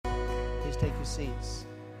Please take your seats.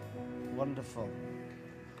 Wonderful.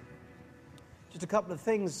 Just a couple of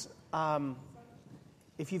things.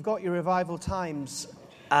 If you've got your Revival Times,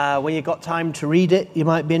 when you've got time to read it, you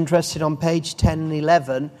might be interested on page 10 and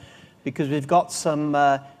 11, because we've got some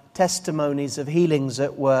testimonies of healings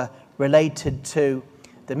that were related to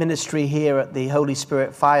the ministry here at the Holy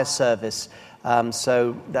Spirit Fire Service.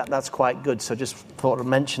 So that's quite good. So just thought I'd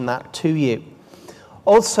mention that to you.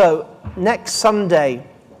 Also, next Sunday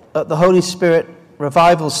at the Holy Spirit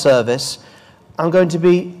Revival Service, I'm going to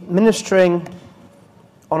be ministering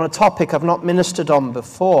on a topic I've not ministered on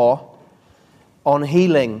before, on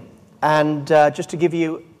healing. And just to give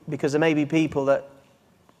you, because there may be people that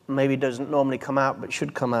maybe doesn't normally come out but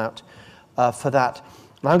should come out for that.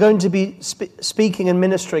 And I'm going to be speaking and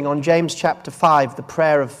ministering on James chapter 5, the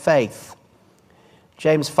prayer of faith.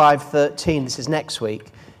 James 5:13, this is next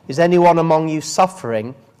week. Is anyone among you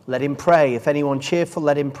suffering? Let him pray. If anyone cheerful,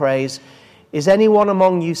 let him praise. Is anyone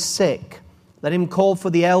among you sick? Let him call for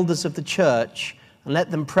the elders of the church and let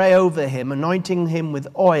them pray over him, anointing him with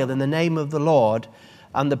oil in the name of the Lord.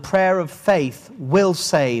 And the prayer of faith will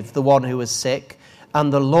save the one who is sick,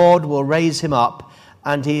 and the Lord will raise him up.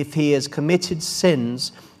 And if he has committed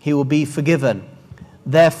sins, he will be forgiven.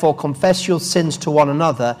 Therefore, confess your sins to one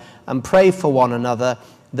another and pray for one another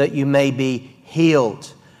that you may be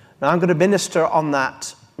healed. Now, I'm going to minister on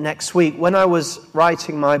that next week. When I was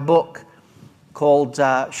writing my book called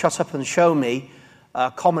Shut Up and Show Me, a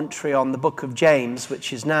commentary on the book of James,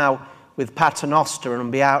 which is now with Paternoster and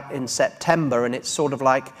will be out in September, and it's sort of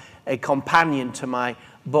like a companion to my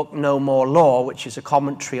book No More Law, which is a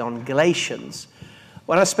commentary on Galatians.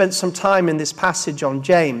 When I spent some time in this passage on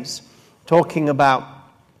James, talking about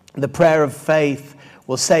the prayer of faith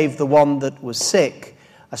will save the one that was sick,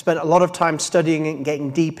 I spent a lot of time studying it and getting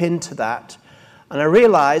deep into that. And I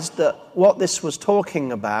realized that what this was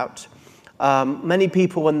talking about, many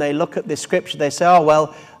people, when they look at this scripture, they say, oh,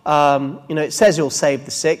 well, it says he'll save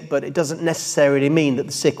the sick, but it doesn't necessarily mean that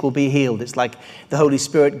the sick will be healed. It's like the Holy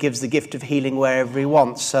Spirit gives the gift of healing wherever he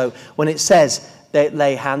wants. So when it says they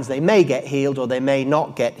lay hands, they may get healed or they may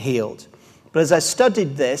not get healed. But as I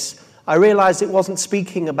studied this, I realized it wasn't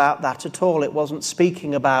speaking about that at all. It wasn't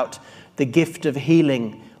speaking about the gift of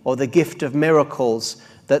healing or the gift of miracles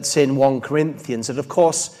that's in 1 Corinthians. And of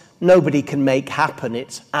course, nobody can make happen.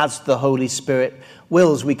 It's as the Holy Spirit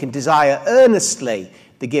wills. We can desire earnestly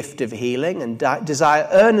the gift of healing and desire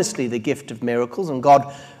earnestly the gift of miracles, and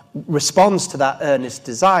God responds to that earnest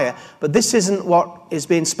desire. But this isn't what is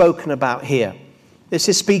being spoken about here. This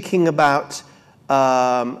is speaking about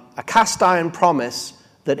a cast iron promise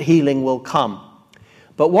that healing will come.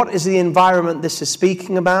 But what is the environment this is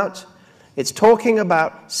speaking about? It's talking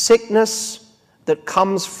about sickness that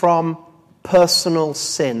comes from personal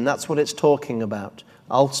sin. That's what it's talking about.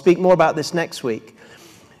 I'll speak more about this next week.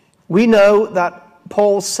 We know that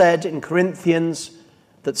Paul said in Corinthians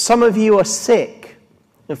that some of you are sick.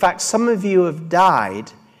 In fact, some of you have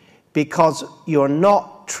died because you're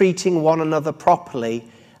not treating one another properly,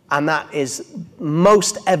 and that is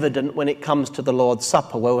most evident when it comes to the Lord's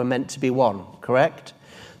Supper, where we're meant to be one, correct?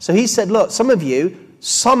 So he said, look, some of you,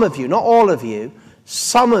 not all of you,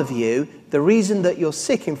 some of you, the reason that you're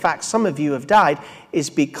sick, in fact, some of you have died, is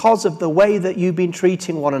because of the way that you've been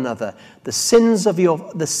treating one another. The sins of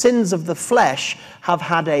the flesh have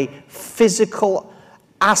had a physical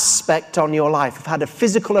aspect on your life, have had a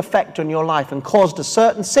physical effect on your life and caused a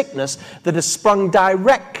certain sickness that has sprung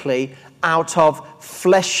directly out of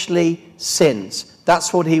fleshly sins.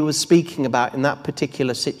 That's what he was speaking about in that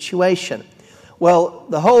particular situation. Well,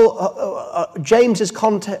 the whole James's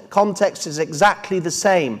context is exactly the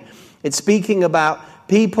same. It's speaking about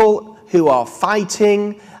people who are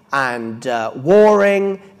fighting and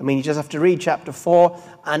warring. I mean, you just have to read chapter 4,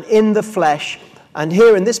 and in the flesh. And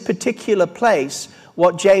here in this particular place,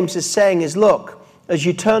 what James is saying is, look, as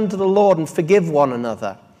you turn to the Lord and forgive one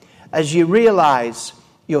another, as you realize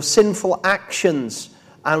your sinful actions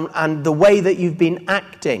and the way that you've been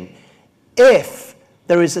acting, if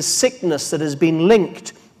there is a sickness that has been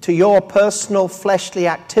linked to your personal fleshly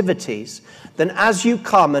activities, then as you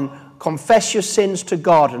come and confess your sins to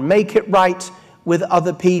God and make it right with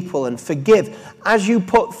other people and forgive, as you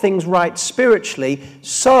put things right spiritually,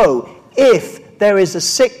 so if there is a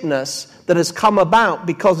sickness that has come about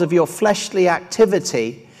because of your fleshly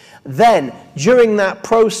activity, then during that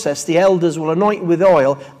process the elders will anoint you with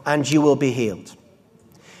oil and you will be healed.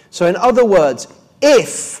 So in other words,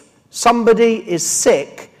 if somebody is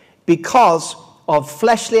sick because of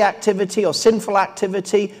fleshly activity or sinful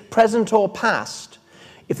activity, present or past,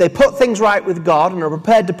 if they put things right with God and are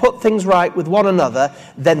prepared to put things right with one another,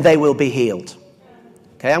 then they will be healed.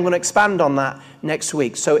 Okay, I'm going to expand on that next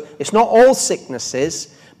week. So it's not all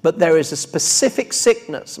sicknesses, but there is a specific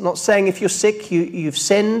sickness. I'm not saying if you're sick, you've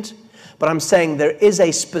sinned, but I'm saying there is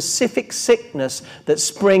a specific sickness that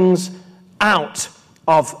springs out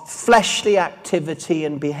of fleshly activity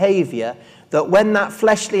and behavior, that when that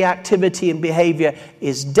fleshly activity and behavior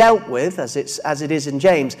is dealt with, as it is in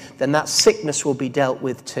James, then that sickness will be dealt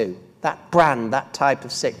with too. That type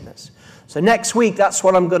of sickness. So next week, that's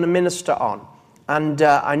what I'm going to minister on. And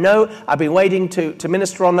I know I've been waiting to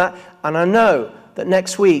minister on that, and I know that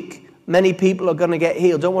next week, many people are going to get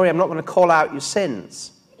healed. Don't worry, I'm not going to call out your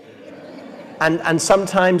sins. And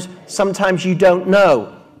sometimes you don't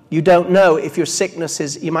know. You don't know if your sickness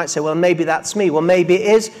is, you might say, well, maybe that's me. Well, maybe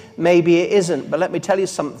it is, maybe it isn't. But let me tell you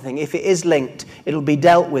something. If it is linked, it'll be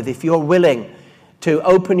dealt with. If you're willing to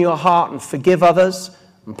open your heart and forgive others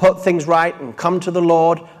and put things right and come to the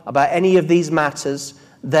Lord about any of these matters,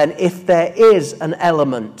 then if there is an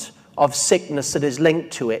element of sickness that is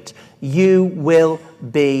linked to it, you will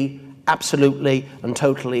be absolutely and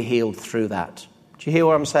totally healed through that. Do you hear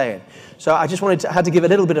what I'm saying? So I just had to give a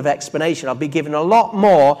little bit of explanation. I'll be giving a lot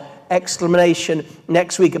more explanation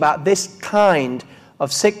next week about this kind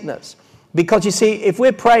of sickness. Because you see, if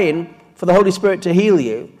we're praying for the Holy Spirit to heal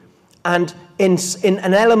you, and in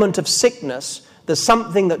an element of sickness, there's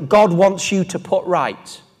something that God wants you to put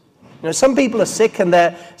right. You know, some people are sick and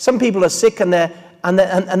there's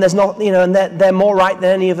not, you know, and they're more right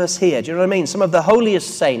than any of us here. Do you know what I mean? Some of the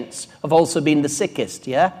holiest saints have also been the sickest,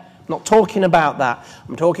 yeah? I'm not talking about that.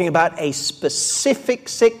 I'm talking about a specific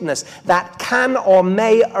sickness that can or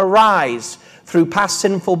may arise through past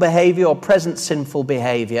sinful behavior or present sinful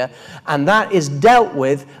behavior, and that is dealt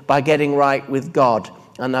with by getting right with God.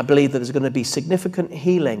 And I believe that there's going to be significant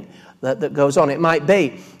healing that goes on. It might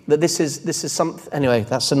be that this is something. Anyway,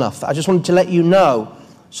 that's enough. I just wanted to let you know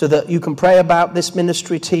so that you can pray about this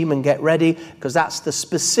ministry team and get ready, because that's the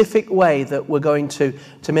specific way that we're going to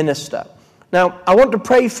minister. Now, I want to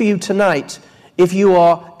pray for you tonight if you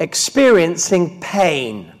are experiencing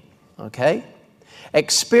pain, okay?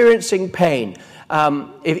 Experiencing pain.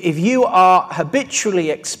 If you are habitually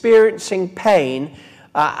experiencing pain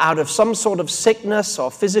out of some sort of sickness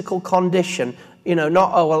or physical condition, you know,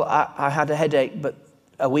 not, oh, well, I had a headache, but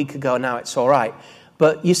a week ago, now it's all right.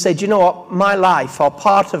 But you say, do you know what? My life, or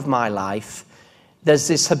part of my life, there's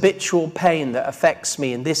this habitual pain that affects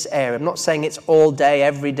me in this area. I'm not saying it's all day,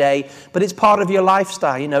 every day, but it's part of your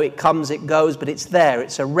lifestyle. You know, it comes, it goes, but it's there.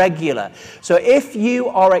 It's a regular. So if you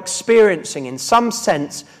are experiencing, in some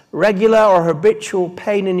sense, regular or habitual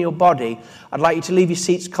pain in your body, I'd like you to leave your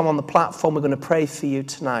seats, come on the platform. We're going to pray for you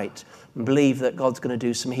tonight and believe that God's going to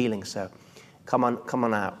do some healing. So come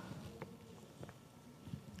on out.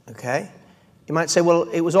 Okay? You might say, well,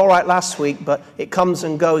 it was all right last week, but it comes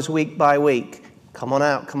and goes week by week. Come on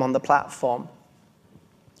out, come on the platform.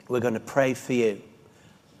 We're going to pray for you.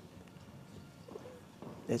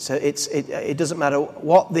 It doesn't matter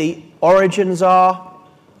what the origins are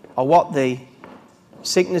or what the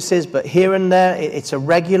sickness is, but here and there, it's a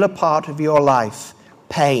regular part of your life.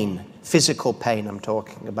 Pain, physical pain I'm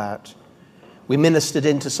talking about. We ministered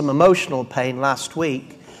into some emotional pain last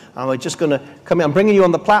week, and we're just going to come in. I'm bringing you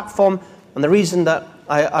on the platform, and the reason that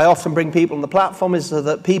I often bring people on the platform is so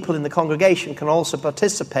that people in the congregation can also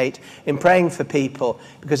participate in praying for people,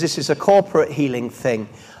 because this is a corporate healing thing.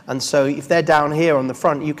 And so if they're down here on the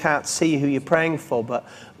front, you can't see who you're praying for,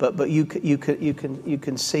 but you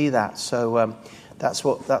can see that. So that's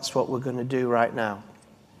what we're going to do right now.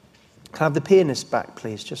 Can I have the pianist back,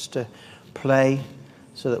 please, just to play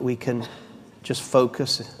so that we can just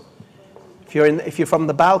focus. If you're from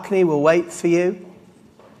the balcony, we'll wait for you.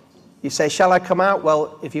 You say, shall I come out?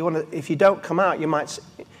 Well, if you don't come out, you might.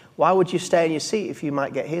 Why would you stay in your seat if you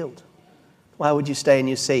might get healed? Why would you stay in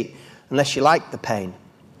your seat unless you like the pain?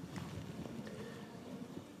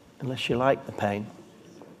 Unless you like the pain,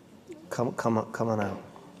 come on out.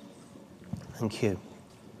 Thank you.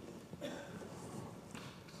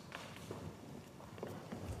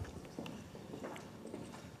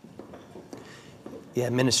 Yeah,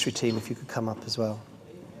 ministry team, if you could come up as well.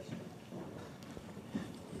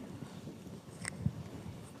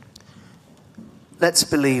 Let's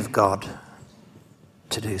believe God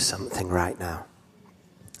to do something right now.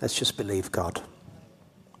 Let's just believe God.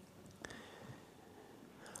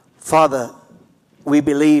 Father, we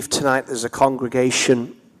believe tonight as a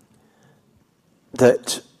congregation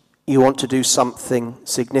that you want to do something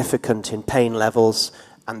significant in pain levels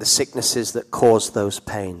and the sicknesses that cause those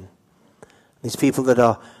pain. These people that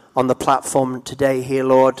are on the platform today here,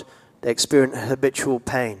 Lord, they experience habitual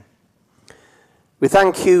pain. We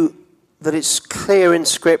thank you that it's clear in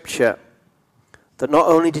Scripture that not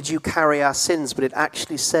only did you carry our sins, but it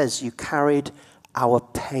actually says you carried our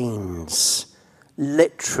pains.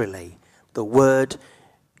 Literally, the word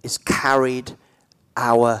is carried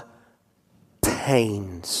our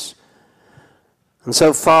pains. And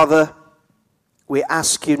so, Father, we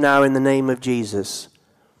ask you now in the name of Jesus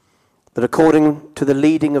that according to the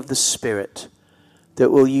leading of the Spirit,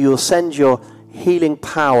 that you'll send your healing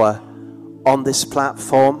power on this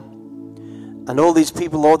platform. And all these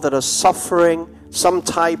people, Lord, that are suffering some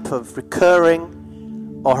type of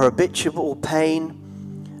recurring or habitual pain,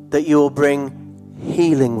 that you will bring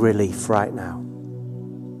healing relief right now.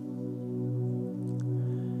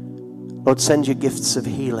 Lord, send your gifts of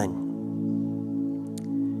healing.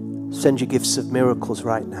 Send your gifts of miracles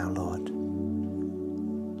right now, Lord.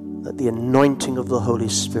 Let the anointing of the Holy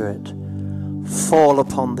Spirit fall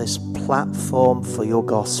upon this platform for your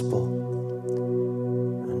gospel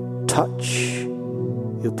and touch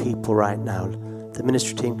your people right now. The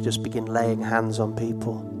ministry team can just begin laying hands on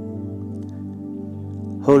people.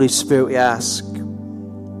 Holy Spirit, we ask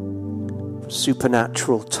for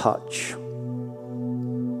supernatural touch.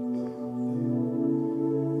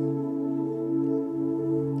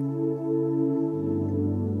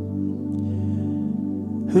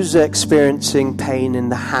 Who's experiencing pain in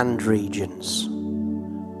the hand regions?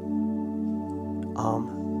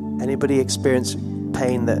 Anybody experience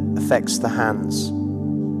pain that affects the hands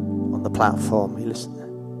on the platform? You listen.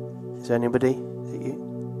 Is there anybody?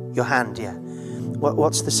 Your hand, yeah.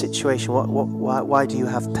 What's the situation? Why do you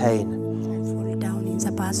have pain? I fall down in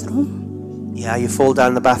the bathroom. Yeah, you fall down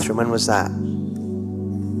in the bathroom. When was that?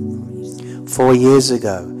 4 years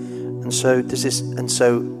ago. And so does this? And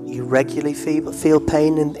so you regularly feel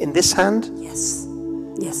pain in this hand? Yes.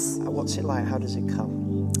 What's it like? How does it come?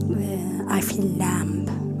 I feel lamb.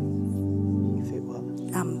 You feel what?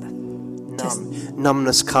 Numb.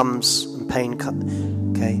 Numbness comes and pain comes.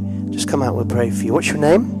 Okay, just come out. We'll pray for you. What's your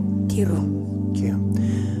name? Kiro. Kyo.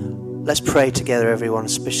 Let's pray together, everyone,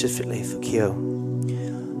 specifically for Kyo.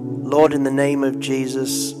 Lord, in the name of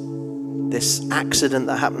Jesus, this accident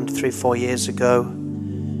that happened 3-4 years ago,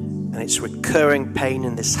 and it's recurring pain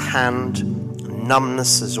in this hand,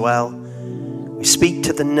 numbness as well. We speak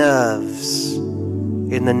to the nerves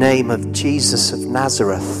in the name of Jesus of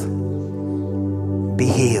Nazareth. Be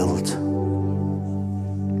healed.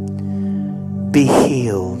 Be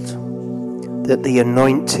healed. That the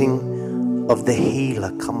anointing of the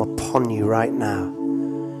healer come upon you right now.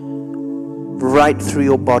 Right through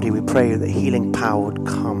your body, we pray that healing power would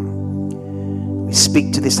come. We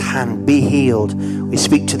speak to this hand, be healed. We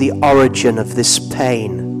speak to the origin of this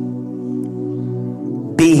pain.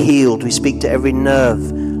 Be healed. We speak to every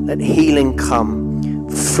nerve. Let healing come.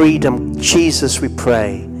 Freedom. Jesus, we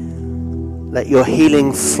pray. Let your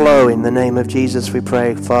healing flow in the name of Jesus, we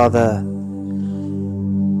pray, Father.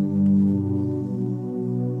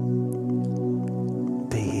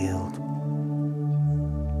 Be healed.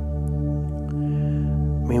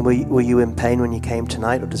 I mean, were you in pain when you came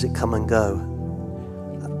tonight, or does it come and go?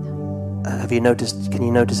 Have you noticed? Can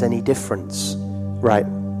you notice any difference? Right.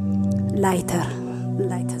 Lighter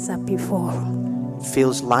than before.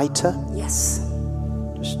 Feels lighter. Yes.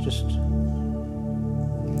 Just.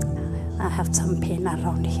 I have some pain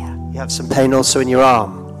around here. You have some pain also in your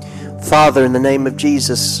arm. Father, in the name of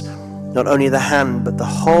Jesus, not only the hand, but the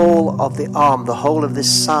whole of the arm, the whole of this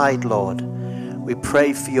side, Lord, we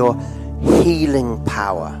pray for your healing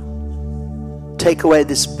power. Take away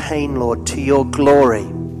this pain, Lord, to your glory.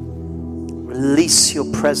 Release your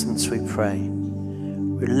presence, we pray.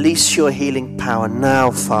 Release your healing power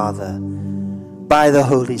now, Father, by the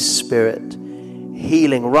Holy Spirit.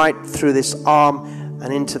 Healing right through this arm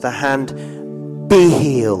and into the hand. Be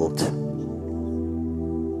healed.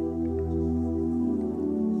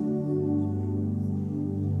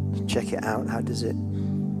 Check it out. How does it?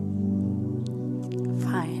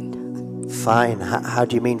 Fine. How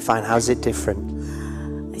do you mean fine? How's it different?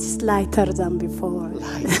 It's lighter than before.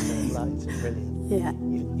 Lighter, brilliant. Yeah.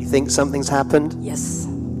 You think something's happened? Yes.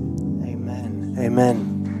 Amen.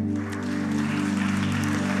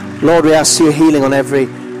 Lord, we ask your healing on every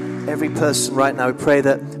person right now. We pray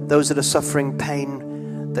that those that are suffering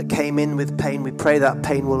pain, that came in with pain, we pray that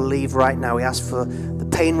pain will leave right now. We ask for the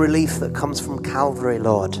pain relief that comes from Calvary,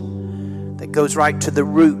 Lord, that goes right to the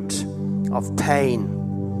root of pain,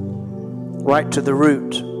 right to the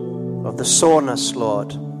root of the soreness,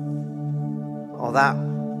 Lord, or that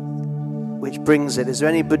which brings it. Is there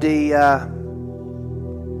anybody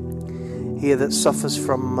here that suffers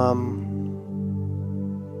from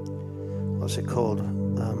what's it called?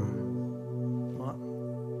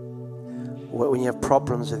 When you have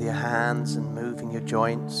problems with your hands and moving your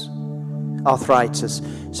joints. Arthritis.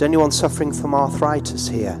 Is there anyone suffering from arthritis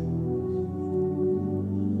here?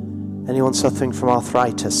 Anyone suffering from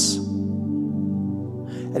arthritis?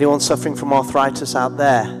 Anyone suffering from arthritis out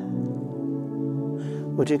there?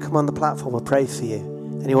 Would you come on the platform? We'll pray for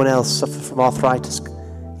you. Anyone else suffer from arthritis?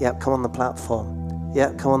 Yeah, come on the platform.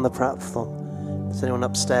 Yeah, come on the platform. Is anyone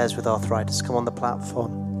upstairs with arthritis? Come on the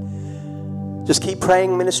platform. Just keep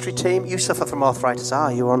praying, ministry team. You suffer from arthritis.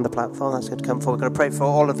 You're on the platform. That's good. Come forward. We're going to pray for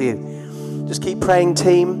all of you. Just keep praying,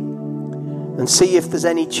 team, and see if there's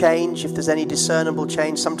any change, if there's any discernible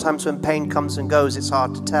change. Sometimes when pain comes and goes, it's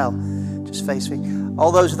hard to tell. Just face me.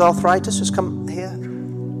 All those with arthritis, just come here.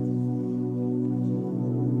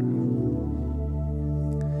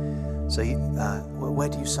 So, where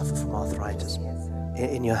do you suffer from arthritis?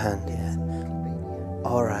 In your hand, yeah.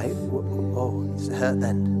 All right. Oh, it hurt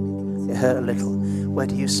then. It hurt a little. Where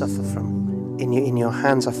do you suffer from? In your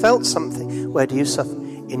hands. I felt something. Where do you suffer?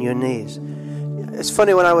 In your knees. It's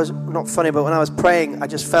funny, when I was praying, I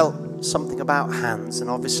just felt something about hands, and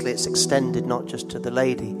obviously it's extended not just to the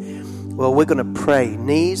lady. Well, we're going to pray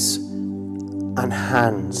knees and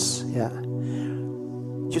hands. Yeah.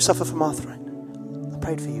 Do you suffer from arthritis? I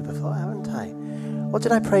prayed for you before, haven't I? What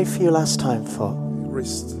did I pray for you last time for?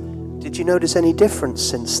 Wrist. Did you notice any difference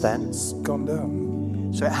since then? It's gone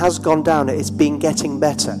down. So it has gone down. It's been getting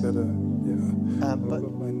better. Better, yeah. But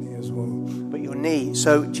my knee as well. But your knee.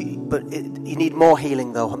 So, you need more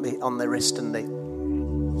healing though on the wrist and the.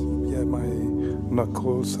 Yeah, my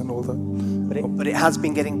knuckles and all that. But it has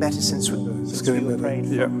been getting better since we getting prayed.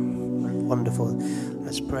 Yeah. Wonderful.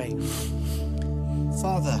 Let's pray.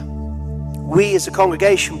 Father, we as a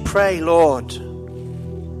congregation pray, Lord,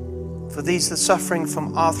 for these that are suffering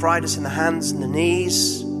from arthritis in the hands and the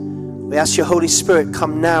knees. We ask your Holy Spirit,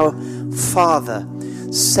 come now, Father.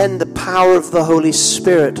 Send the power of the Holy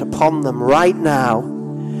Spirit upon them right now.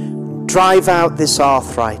 Drive out this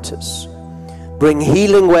arthritis. Bring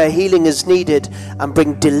healing where healing is needed, and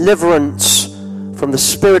bring deliverance from the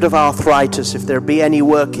spirit of arthritis, if there be any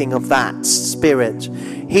working of that spirit.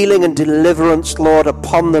 Healing and deliverance, Lord,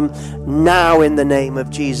 upon them now in the name of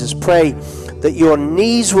Jesus. Pray that your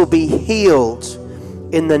knees will be healed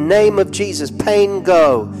in the name of Jesus. Pain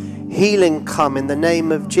go, healing come in the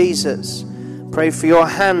name of Jesus. Pray for your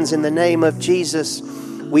hands in the name of Jesus.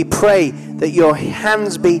 We pray that your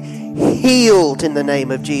hands be healed in the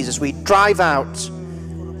name of Jesus. We drive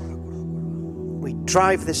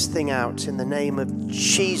this thing out in the name of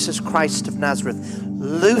Jesus Christ of Nazareth.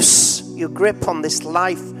 Loose your grip on this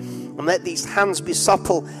life, and let these hands be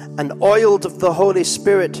supple and oiled of the Holy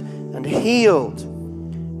Spirit and healed.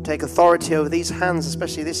 Take authority over these hands,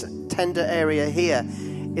 especially this tender area here.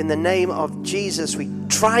 In the name of Jesus, we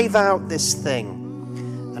drive out this thing,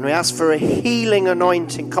 and we ask for a healing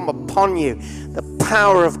anointing come upon you. The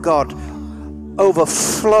power of God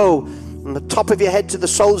overflow from the top of your head to the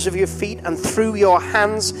soles of your feet, and through your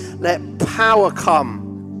hands let power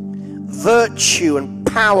come. Virtue and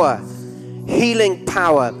power, healing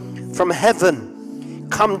power from heaven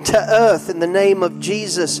come to earth in the name of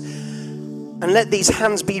Jesus. And let these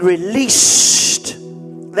hands be released.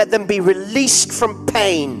 Let them be released from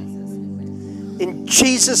pain. In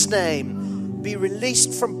Jesus' name, be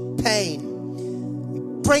released from pain. We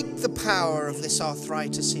break the power of this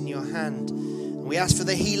arthritis in your hand. We ask for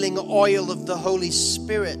the healing oil of the Holy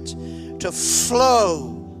Spirit to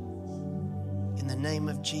flow in the name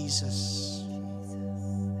of Jesus.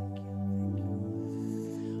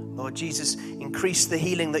 Lord Jesus, increase the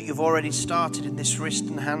healing that you've already started in this wrist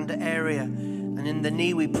and hand area. And in the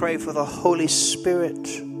knee, we pray for the Holy Spirit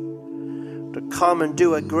to come and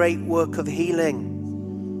do a great work of healing.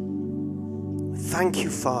 Thank you,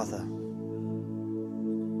 Father.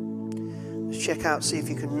 Let's check out, see if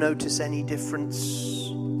you can notice any difference.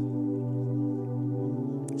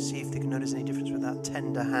 See if you can notice any difference with that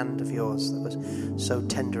tender hand of yours that was so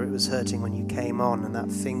tender it was hurting when you came on, and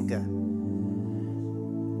that finger.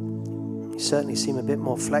 You certainly seem a bit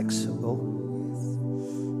more flexible.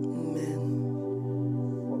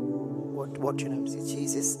 What do you notice?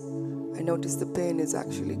 Jesus, I noticed the pain is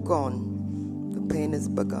actually gone. The pain is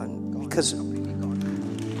begun.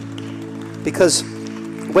 Because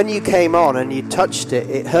when you came on and you touched it,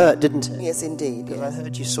 it hurt, didn't it? Yes, indeed. Because I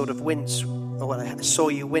heard you sort of wince. I saw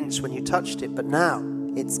you wince when you touched it, but now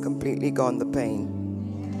it's completely gone, the pain.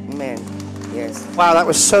 Amen. Yes. Wow, that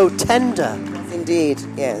was so tender. Indeed,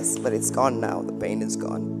 yes, but it's gone now. The pain is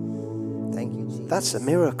gone. Thank you, Jesus. That's a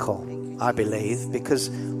miracle, I believe, because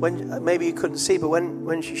when maybe you couldn't see, but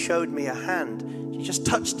when she showed me a hand, she just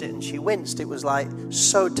touched it and she winced. It was like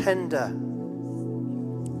so tender.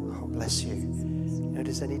 Oh, bless you.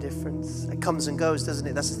 Notice any difference? It comes and goes, doesn't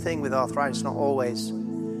it? That's the thing with arthritis, not always.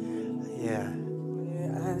 Yeah.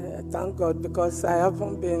 I thank God because I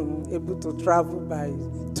haven't been able to travel by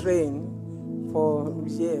train for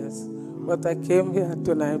years. But I came here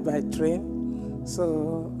tonight by train,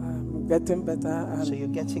 so I'm getting better. So you're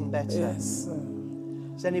getting better? Yes.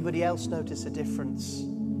 Does anybody else notice a difference?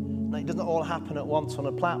 Now, it doesn't all happen at once on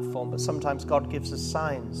a platform, but sometimes God gives us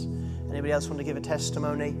signs. Anybody else want to give a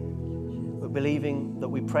testimony? We're believing that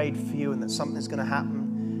we prayed for you and that something's going to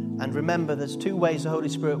happen. And remember, there's two ways the Holy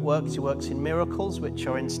Spirit works. He works in miracles, which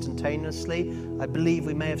are instantaneously. I believe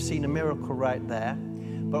we may have seen a miracle right there.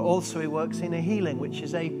 But also he works in a healing, which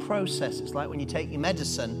is a process. It's like when you take your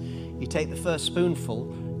medicine, you take the first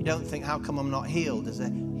spoonful, you don't think, how come I'm not healed? There's a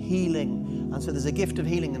healing. And so there's a gift of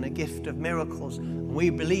healing and a gift of miracles. And we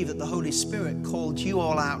believe that the Holy Spirit called you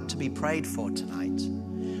all out to be prayed for tonight.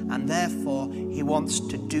 And therefore, he wants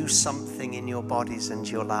to do something in your bodies and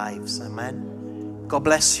your lives. Amen. God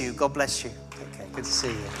bless you. God bless you. Okay, good to see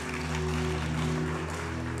you.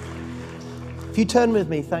 If you turn with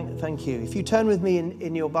me, thank you. If you turn with me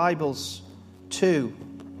in your Bibles to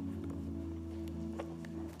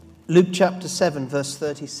Luke chapter 7, verse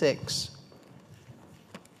 36.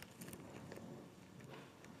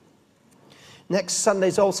 Next Sunday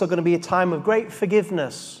is also going to be a time of great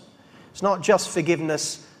forgiveness. It's not just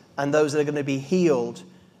forgiveness and those that are going to be healed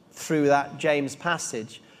through that James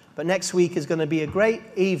passage, but next week is going to be a great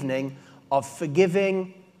evening of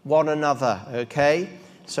forgiving one another, okay?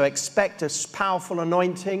 So expect a powerful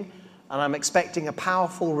anointing, and I'm expecting a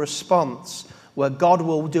powerful response where God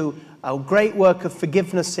will do a great work of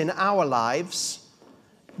forgiveness in our lives,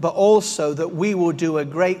 but also that we will do a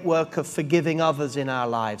great work of forgiving others in our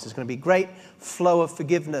lives. There's going to be great flow of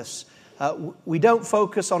forgiveness. We don't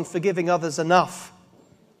focus on forgiving others enough,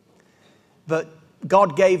 but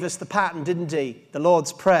God gave us the pattern, didn't he? The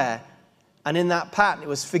Lord's Prayer. And in that pattern, it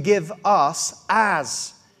was forgive us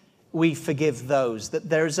as we forgive those. That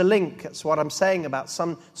there is a link. That's what I'm saying about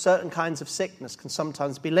some certain kinds of sickness can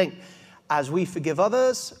sometimes be linked. As we forgive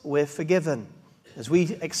others, we're forgiven. As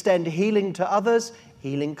we extend healing to others,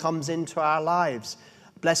 healing comes into our lives.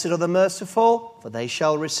 Blessed are the merciful, for they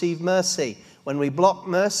shall receive mercy. When we block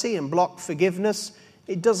mercy and block forgiveness,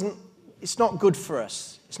 it's not good for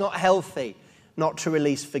us. It's not healthy not to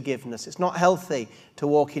release forgiveness. It's not healthy to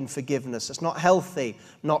walk in forgiveness. It's not healthy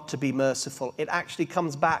not to be merciful. It actually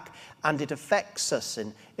comes back and it affects us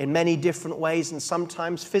in many different ways and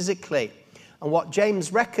sometimes physically. And what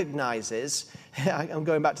James recognizes, I'm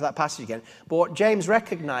going back to that passage again, but what James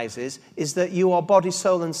recognizes is that you are body,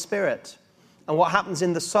 soul, and spirit. And what happens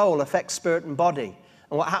in the soul affects spirit and body.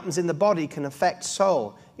 And what happens in the body can affect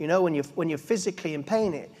soul. You know, when you're physically in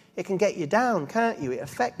pain, it can get you down, can't you? It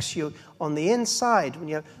affects you on the inside. When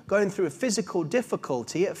you're going through a physical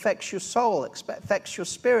difficulty, it affects your soul, it affects your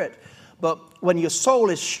spirit. But when your soul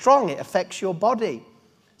is strong, it affects your body.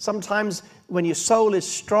 Sometimes when your soul is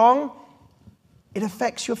strong, it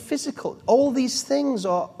affects your physical. All these things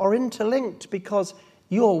are interlinked because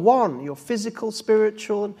you're one. You're physical,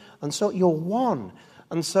 spiritual, and so you're one.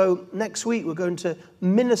 And so next week we're going to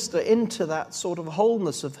minister into that sort of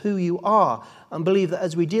wholeness of who you are and believe that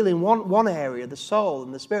as we deal in one area, the soul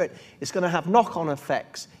and the spirit, it's going to have knock-on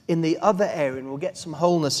effects in the other area, and we'll get some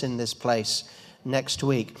wholeness in this place next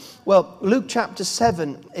week. Well, Luke chapter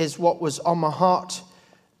 7 is what was on my heart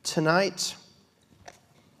tonight.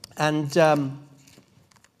 And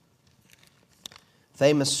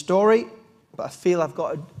famous story, but I feel I've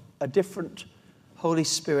got a different Holy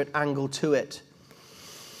Spirit angle to it.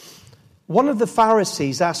 One of the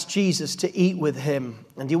Pharisees asked Jesus to eat with him,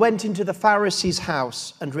 and he went into the Pharisee's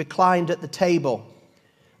house and reclined at the table.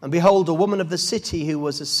 And behold, a woman of the city who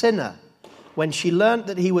was a sinner, when she learnt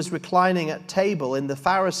that he was reclining at table in the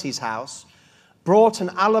Pharisee's house, brought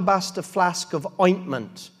an alabaster flask of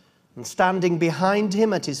ointment, and standing behind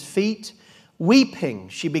him at his feet, weeping,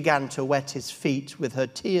 she began to wet his feet with her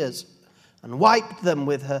tears, and wiped them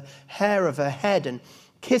with her hair of her head, and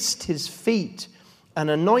kissed his feet, and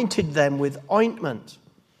anointed them with ointment.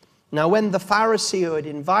 Now when the Pharisee who had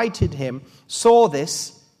invited him saw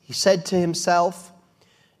this, he said to himself,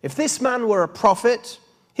 if this man were a prophet,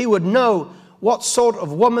 he would know what sort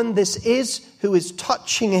of woman this is who is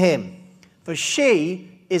touching him, for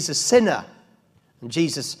she is a sinner. And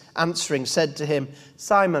Jesus answering said to him,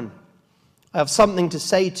 Simon, I have something to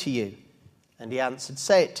say to you. And he answered,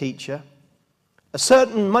 say it, teacher. A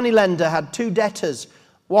certain moneylender had two debtors.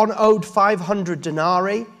 One owed 500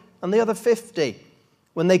 denarii and the other 50.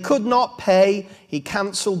 When they could not pay, he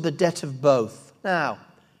cancelled the debt of both. Now,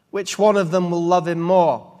 which one of them will love him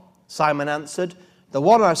more? Simon answered, the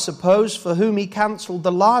one, I suppose, for whom he cancelled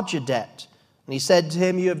the larger debt. And he said to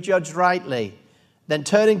him, you have judged rightly. Then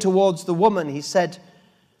turning towards the woman, he said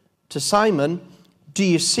to Simon, do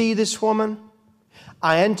you see this woman?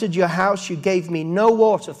 I entered your house, you gave me no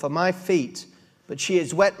water for my feet, but she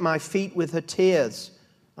has wet my feet with her tears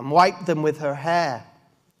and wiped them with her hair.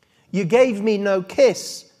 You gave me no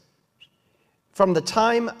kiss. From the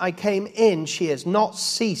time I came in, she has not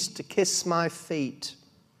ceased to kiss my feet.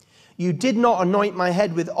 You did not anoint my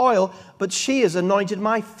head with oil, but she has anointed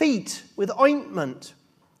my feet with ointment.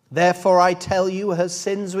 Therefore I tell you, her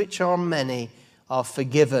sins, which are many, are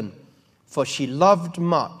forgiven, for she loved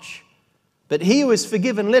much. But he who is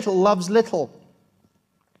forgiven little loves little.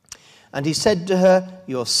 And he said to her,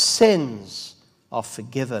 your sins are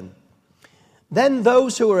forgiven. Then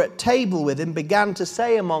those who were at table with him began to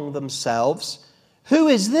say among themselves, who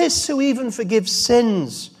is this who even forgives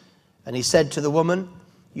sins? And he said to the woman,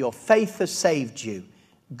 your faith has saved you.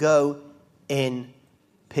 Go in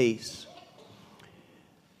peace.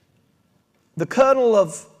 The kernel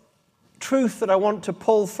of truth that I want to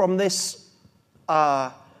pull from this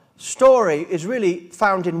story is really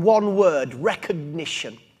found in one word,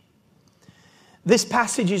 recognition. This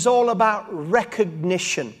passage is all about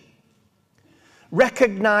recognition.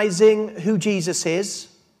 Recognizing who Jesus is,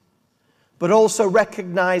 but also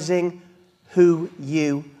recognizing who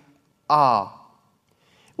you are.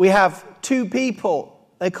 We have two people.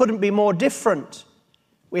 They couldn't be more different.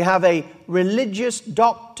 We have a religious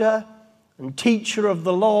doctor and teacher of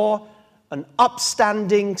the law, an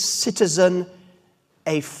upstanding citizen,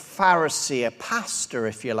 a Pharisee, a pastor,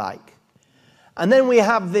 if you like. And then we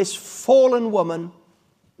have this fallen woman,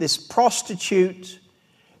 this prostitute,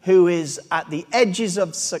 who is at the edges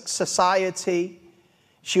of society.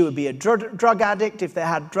 She would be a drug addict if they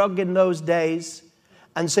had drug in those days.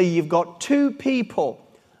 And so you've got two people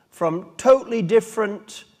from totally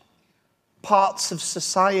different parts of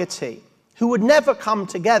society who would never come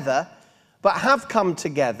together, but have come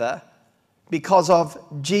together because of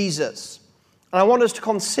Jesus. And I want us to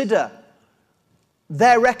consider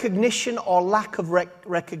their recognition or lack of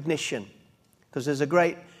recognition, because there's a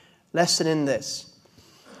great lesson in this.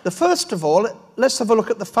 The first of all, let's have a look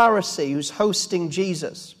at the Pharisee who's hosting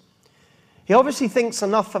Jesus. He obviously thinks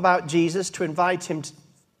enough about Jesus to invite him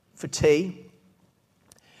for tea.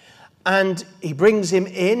 And he brings him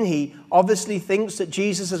in. He obviously thinks that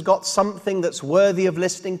Jesus has got something that's worthy of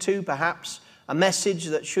listening to, perhaps a message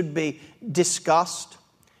that should be discussed.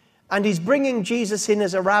 And he's bringing Jesus in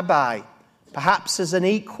as a rabbi, perhaps as an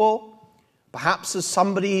equal, perhaps as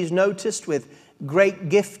somebody he's noticed with great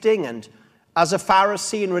gifting, and as a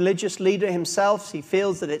Pharisee and religious leader himself, he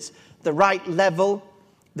feels that it's the right level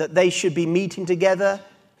that they should be meeting together.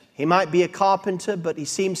 He might be a carpenter, but he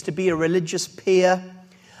seems to be a religious peer,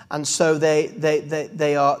 and so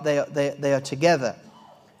they are together.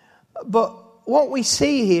 But what we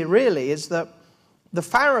see here really is that the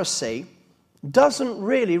Pharisee doesn't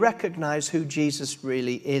really recognize who Jesus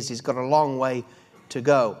really is. He's got a long way to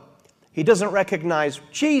go. He doesn't recognize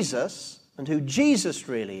Jesus and who Jesus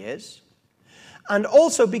really is. And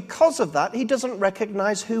also because of that, he doesn't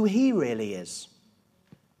recognize who he really is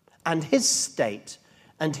and his state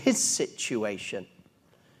and his situation.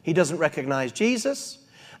 He doesn't recognize Jesus,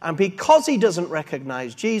 and because he doesn't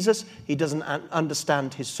recognize Jesus, he doesn't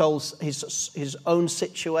understand his own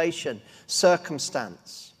situation,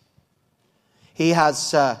 circumstance. He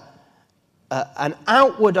has an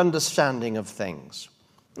outward understanding of things.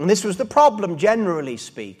 And this was the problem, generally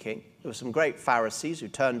speaking. There were some great Pharisees who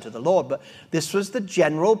turned to the Lord, but this was the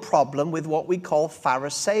general problem with what we call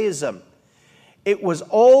Pharisaism. It was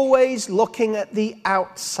always looking at the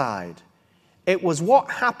outside. It was what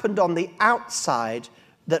happened on the outside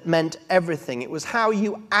that meant everything. It was how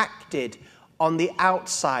you acted on the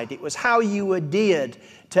outside. It was how you adhered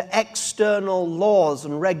to external laws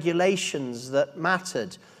and regulations that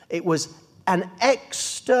mattered. It was an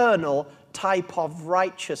external type of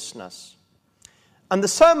righteousness. And the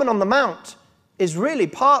Sermon on the Mount is really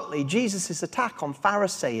partly Jesus' attack on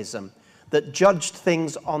Pharisaism that judged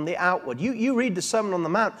things on the outward. You read the Sermon on the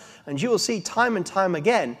Mount and you will see time and time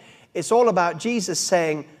again, it's all about Jesus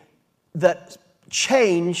saying that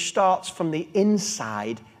change starts from the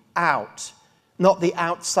inside out, not the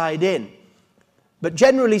outside in. But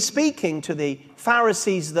generally speaking, to the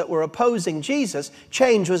Pharisees that were opposing Jesus,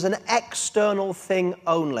 change was an external thing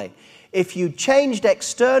only. If you changed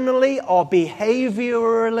externally or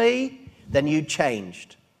behaviorally, then you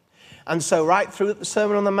changed. And so right through the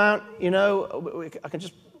Sermon on the Mount, I can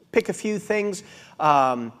just pick a few things.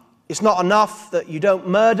 It's not enough that you don't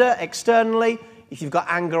murder externally. If you've got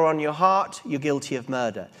anger on your heart, you're guilty of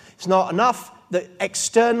murder. It's not enough that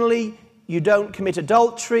externally you don't commit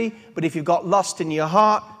adultery, but if you've got lust in your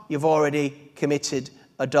heart, you've already committed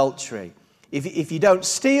adultery. If you don't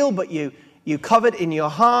steal, but you covet in your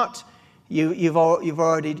heart, you've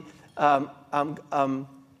already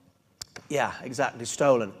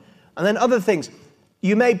stolen. And then other things.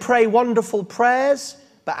 You may pray wonderful prayers,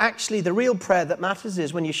 but actually the real prayer that matters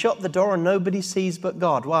is when you shut the door and nobody sees but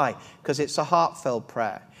God. Why? Because it's a heartfelt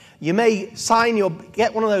prayer. You may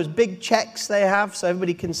get one of those big checks they have so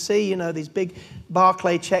everybody can see, these big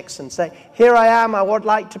Barclay checks, and say, here I am, I would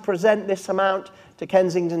like to present this amount to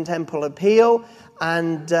Kensington Temple Appeal,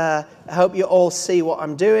 and I hope you all see what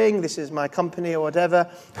I'm doing. This is my company or whatever,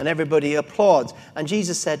 and everybody applauds. And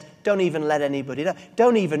Jesus said, don't even let anybody know.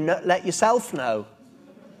 Don't even let yourself know.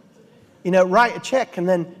 Write a check and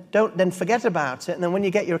then forget about it, and then when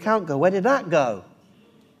you get your account, go, where did that go?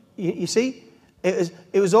 You see?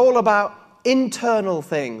 It was all about internal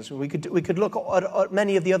things. We could look at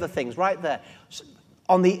many of the other things right there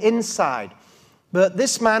on the inside. But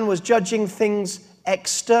this man was judging things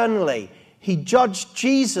externally. He judged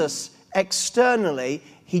Jesus externally.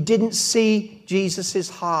 He didn't see Jesus'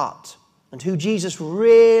 heart and who Jesus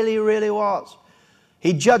really, really was.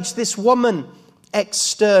 He judged this woman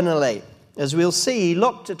externally. As we'll see, he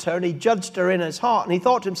looked at her and he judged her in his heart, and he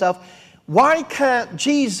thought to himself, why can't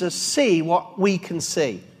Jesus see what we can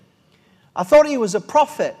see? I thought he was a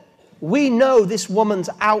prophet. We know this woman's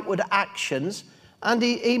outward actions, and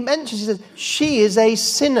he mentions, he says, she is a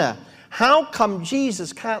sinner. How come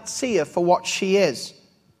Jesus can't see her for what she is?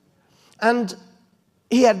 And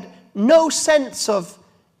he had no sense of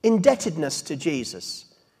indebtedness to Jesus.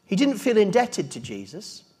 He didn't feel indebted to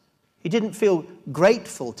Jesus. He didn't feel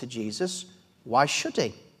grateful to Jesus. Why should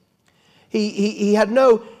he? He had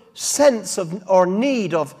no sense of or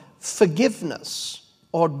need of forgiveness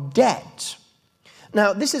or debt.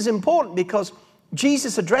 Now, this is important because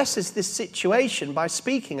Jesus addresses this situation by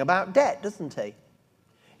speaking about debt, doesn't he?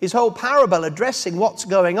 His whole parable addressing what's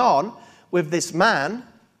going on with this man,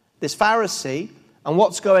 this Pharisee, and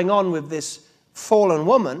what's going on with this fallen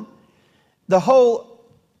woman, the whole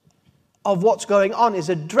of what's going on is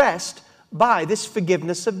addressed by this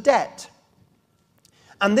forgiveness of debt.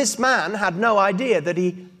 And this man had no idea that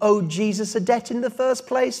he owed Jesus a debt in the first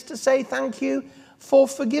place to say thank you for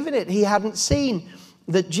forgiving it. He hadn't seen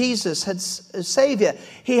that Jesus had a Savior.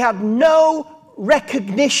 He had no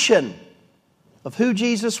recognition of who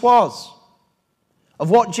Jesus was,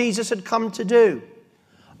 of what Jesus had come to do,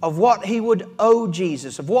 of what he would owe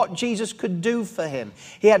Jesus, of what Jesus could do for him.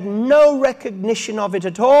 He had no recognition of it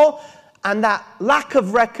at all, and that lack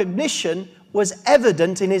of recognition was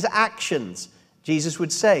evident in his actions. Jesus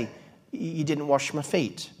would say, you didn't wash my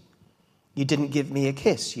feet. You didn't give me a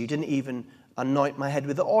kiss. You didn't even anoint my head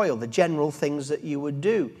with oil, the general things that you would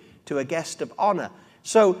do to a guest of honor.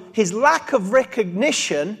 So his lack of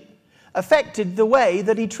recognition affected the way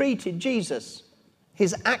that he treated Jesus.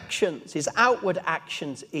 His actions, his outward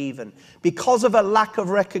actions even, because of a lack of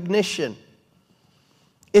recognition.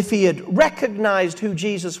 If he had recognized who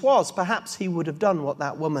Jesus was, perhaps he would have done what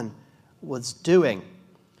that woman was doing.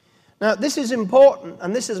 Now, this is important,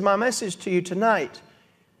 and this is my message to you tonight.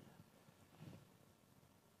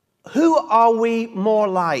 Who are we more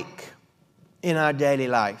like in our daily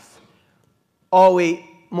life? Are we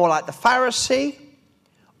more like the Pharisee?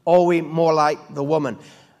 Or are we more like the woman?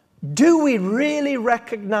 Do we really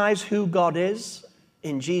recognize who God is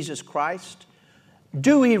in Jesus Christ?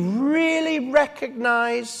 Do we really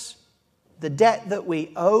recognize the debt that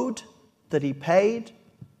we owed, that he paid?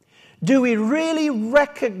 Do we really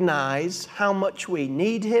recognize how much we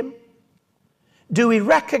need him? Do we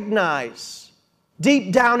recognize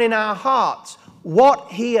deep down in our hearts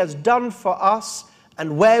what he has done for us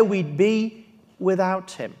and where we'd be without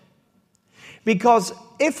him? Because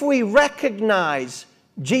if we recognize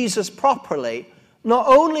Jesus properly, not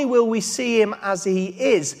only will we see him as he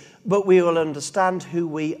is, but we will understand who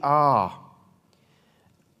we are.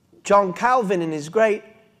 John Calvin, in his great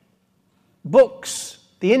books,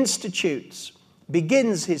 The Institutes,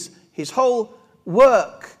 begins his whole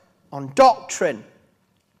work on doctrine.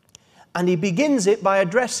 And he begins it by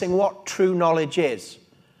addressing what true knowledge is.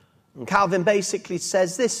 And Calvin basically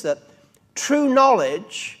says this, that true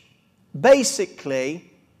knowledge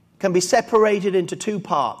basically can be separated into two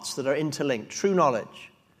parts that are interlinked. True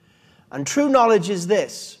knowledge. And true knowledge is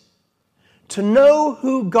this: to know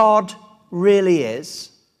who God really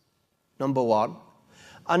is, number one.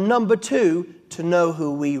 And number two, to know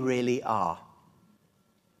who we really are.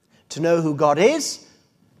 To know who God is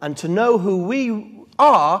and to know who we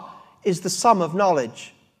are is the sum of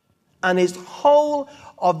knowledge. And his whole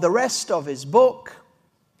of the rest of his book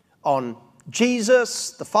on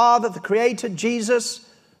Jesus, the Father, the Creator, Jesus,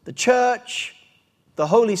 the church, the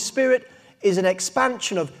Holy Spirit, is an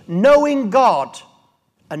expansion of knowing God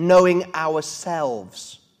and knowing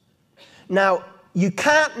ourselves. Now, you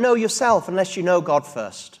can't know yourself unless you know God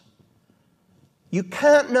first. You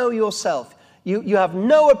can't know yourself. You have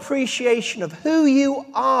no appreciation of who you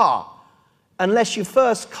are unless you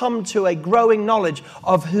first come to a growing knowledge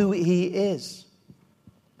of who He is.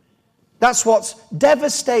 That's what's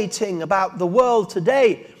devastating about the world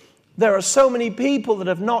today. There are so many people that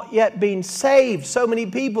have not yet been saved, so many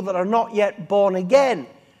people that are not yet born again.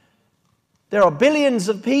 There are billions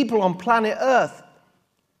of people on planet Earth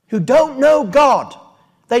who don't know God.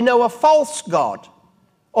 They know a false God,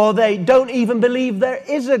 or they don't even believe there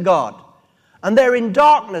is a God. And they're in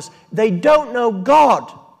darkness. They don't know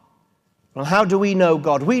God. Well, how do we know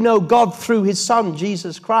God? We know God through His Son,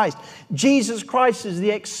 Jesus Christ. Jesus Christ is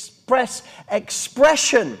the express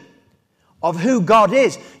expression of who God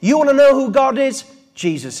is. You want to know who God is?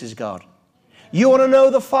 Jesus is God. You want to know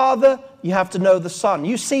the Father? You have to know the Son.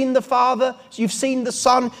 You've seen the Father, you've seen the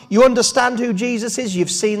Son, you understand who Jesus is,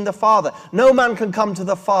 you've seen the Father. No man can come to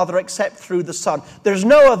the Father except through the Son. There's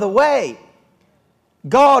no other way.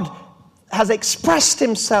 God has expressed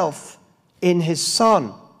Himself in His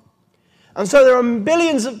Son. And so there are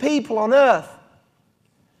billions of people on earth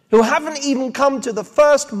who haven't even come to the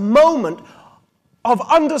first moment of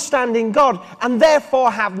understanding God, and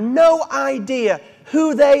therefore have no idea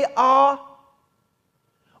who they are,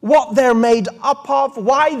 what they're made up of,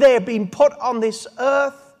 why they're being put on this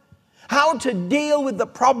earth, how to deal with the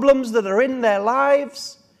problems that are in their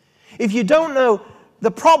lives. If you don't know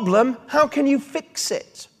the problem, how can you fix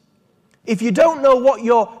it? If you don't know what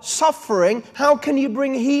you're suffering, how can you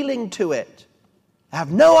bring healing to it? I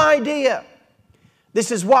have no idea.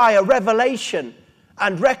 This is why a revelation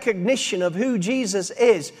and recognition of who Jesus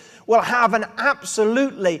is will have an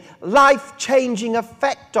absolutely life-changing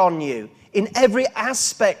effect on you in every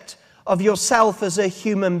aspect of yourself as a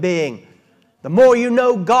human being. The more you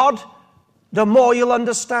know God, the more you'll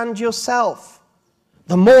understand yourself.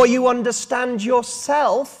 The more you understand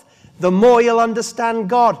yourself, the more you'll understand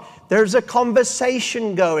God. There's a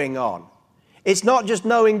conversation going on. It's not just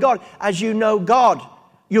knowing God. As you know God,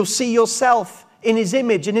 you'll see yourself in His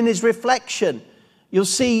image and in His reflection. You'll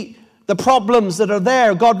see the problems that are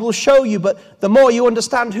there. God will show you, but the more you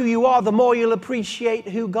understand who you are, the more you'll appreciate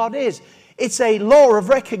who God is. It's a law of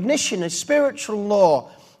recognition, a spiritual law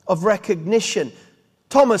of recognition.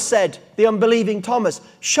 Thomas said, the unbelieving Thomas,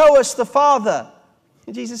 "Show us the Father."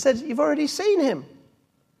 And Jesus said, "You've already seen Him.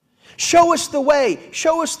 Show us the way.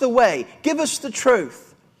 Show us the way. Give us the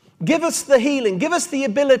truth. Give us the healing. Give us the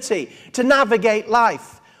ability to navigate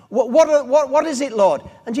life. What is it, Lord?"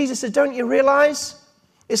 And Jesus said, "Don't you realize?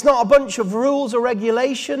 It's not a bunch of rules or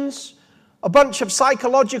regulations, a bunch of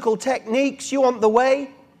psychological techniques. You want the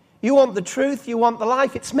way, you want the truth, you want the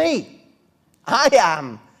life. It's me. I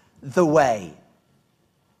am the way.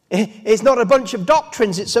 It's not a bunch of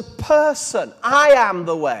doctrines, it's a person. I am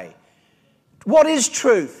the way. What is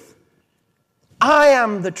truth? I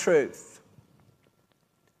am the truth.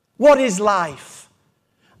 What is life?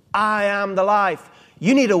 I am the life.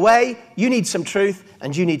 You need a way, you need some truth,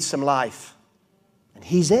 and you need some life. And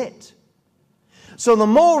He's it. So the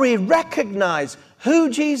more we recognize who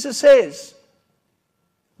Jesus is,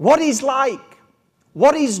 what He's like,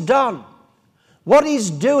 what He's done, what He's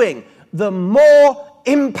doing, the more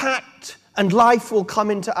impact and life will come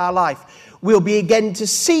into our life. We'll begin to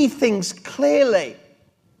see things clearly.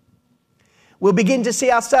 We'll begin to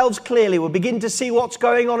see ourselves clearly. We'll begin to see what's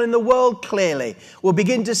going on in the world clearly. We'll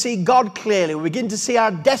begin to see God clearly. We'll begin to see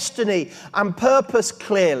our destiny and purpose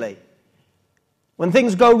clearly. When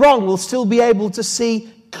things go wrong, we'll still be able to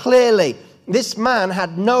see clearly. This man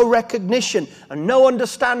had no recognition and no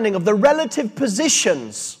understanding of the relative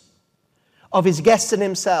positions of his guest and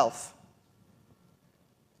himself.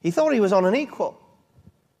 He thought he was on an equal.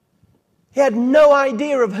 He had no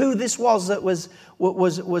idea of who this was that was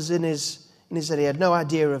in his head. He had no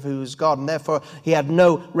idea of who was God, and therefore he had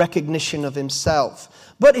no recognition of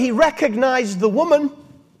himself. But he recognized the woman.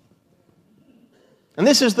 And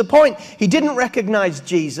this is the point. He didn't recognize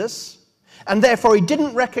Jesus, and therefore he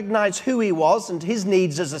didn't recognize who he was and his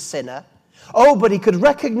needs as a sinner. Oh, but he could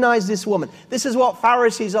recognize this woman. This is what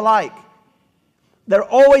Pharisees are like. They're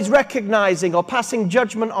always recognizing or passing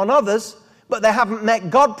judgment on others, but they haven't met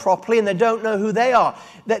God properly and they don't know who they are.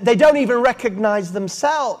 They don't even recognize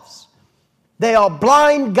themselves. They are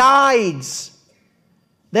blind guides.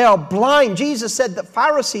 They are blind. Jesus said that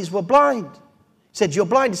Pharisees were blind. He said, you're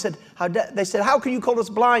blind. He said, they said, how can you call us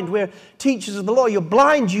blind? We're teachers of the law. You're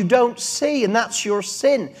blind, you don't see, and that's your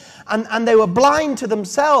sin. And they were blind to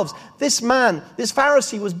themselves. This man, this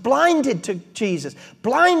Pharisee, was blinded to Jesus,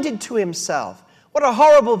 blinded to himself. What a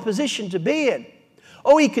horrible position to be in.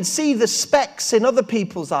 Oh, he could see the specks in other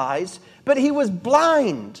people's eyes, but he was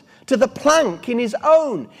blind to the plank in his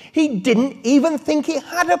own. He didn't even think he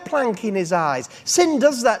had a plank in his eyes. Sin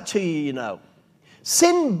does that to you, you know.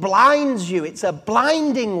 Sin blinds you. It's a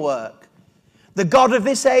blinding work. The god of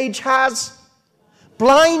this age has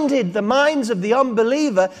blinded the minds of the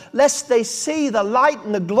unbeliever lest they see the light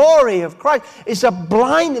and the glory of Christ. It's a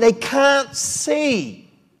blind, they can't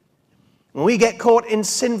see. When we get caught in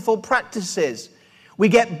sinful practices, we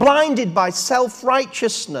get blinded by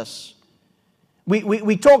self-righteousness.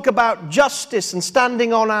 We talk about justice and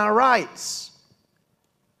standing on our rights.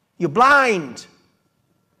 You're blind.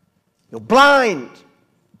 You're blind.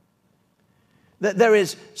 That there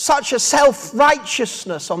is such a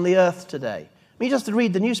self-righteousness on the earth today. I mean, you just have to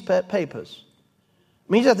read the newspapers.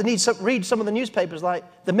 I mean, you just have to read some of the newspapers like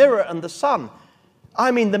The Mirror and The Sun.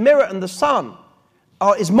 I mean, The Mirror and The Sun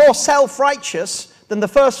is more self-righteous than the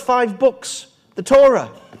first 5 books, the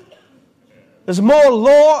Torah. There's more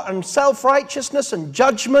law and self-righteousness and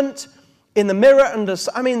judgment in The Mirror and The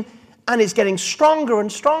Sun. I mean, and it's getting stronger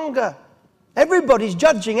and stronger. Everybody's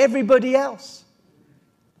judging everybody else.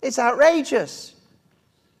 It's outrageous.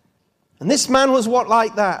 And this man was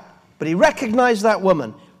like that. But he recognized that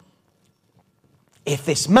woman. If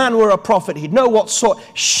this man were a prophet, he'd know what sort.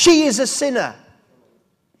 She is a sinner.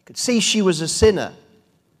 He could see she was a sinner.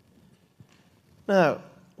 No,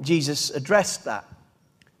 Jesus addressed that.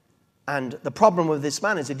 And the problem with this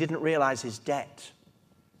man is he didn't realize his debt.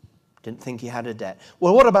 Didn't think he had a debt.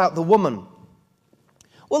 Well, what about the woman?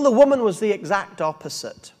 Well, the woman was the exact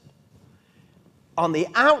opposite. On the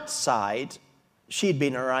outside, she'd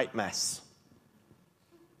been a right mess.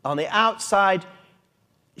 On the outside,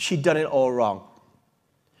 she'd done it all wrong.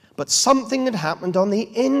 But something had happened on the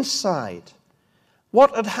inside.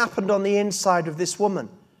 What had happened on the inside of this woman?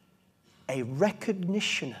 A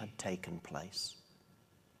recognition had taken place.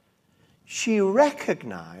 She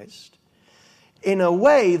recognized in a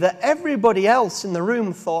way that everybody else in the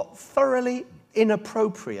room thought thoroughly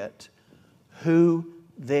inappropriate who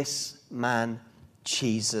this man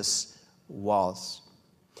Jesus was.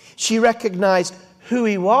 She recognized who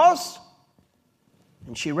he was,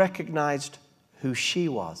 and she recognized who she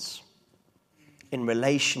was in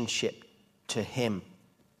relationship to him.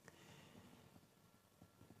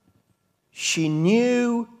 She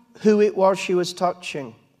knew who it was she was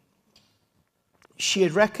touching. She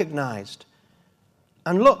had recognized.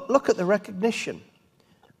 And look at the recognition.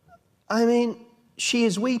 I mean, she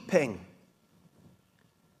is weeping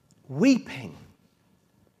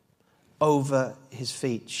over his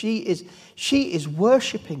feet. She is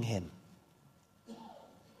worshiping him.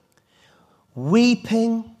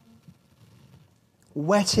 Weeping,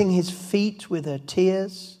 wetting his feet with her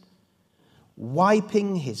tears,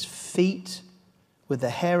 wiping his feet with the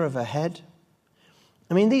hair of her head.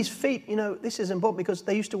 I mean, these feet, you know, this is important because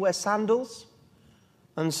they used to wear sandals.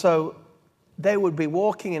 And so they would be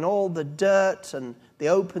walking in all the dirt and the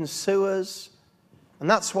open sewers. And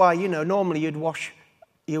that's why, you know, normally you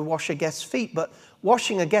wash a guest's feet. But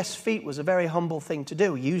washing a guest's feet was a very humble thing to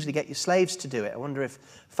do. You usually get your slaves to do it. I wonder if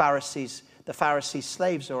the Pharisees'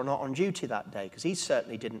 slaves are not on duty that day, because he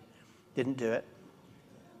certainly didn't do it.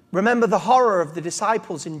 Remember the horror of the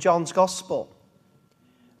disciples in John's Gospel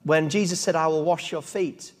when Jesus said, I will wash your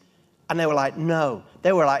feet. And they were like, no.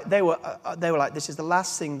 They were like, this is the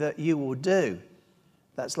last thing that you will do.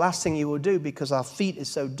 That's the last thing you will do because our feet is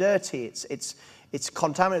so dirty. It's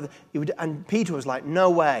contaminated. And Peter was like, no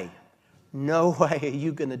way. No way are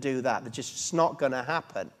you going to do that. It's just not going to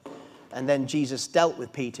happen. And then Jesus dealt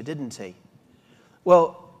with Peter, didn't he?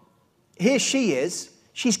 Well, here she is.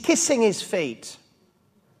 She's kissing his feet.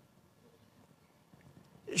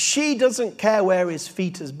 She doesn't care where his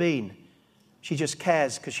feet has been. She just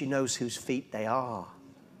cares because she knows whose feet they are.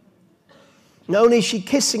 Not only is she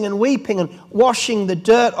kissing and weeping and washing the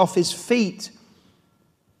dirt off his feet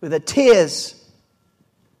with her tears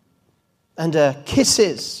and her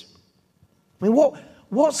kisses. I mean,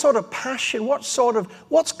 what sort of passion,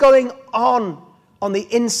 what's going on the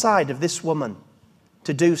inside of this woman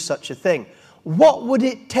to do such a thing? What would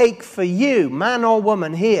it take for you, man or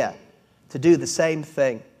woman here, to do the same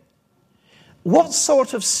thing? What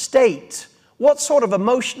sort of state, what sort of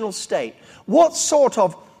emotional state, what sort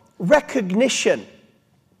of recognition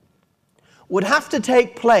would have to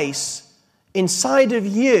take place inside of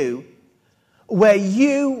you where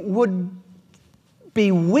you would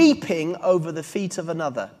be weeping over the feet of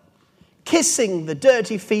another, kissing the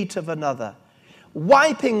dirty feet of another,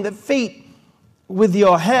 wiping the feet with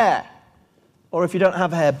your hair, or if you don't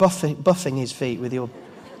have hair, buffing his feet with your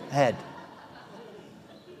head.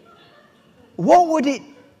 What would it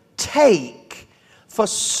take for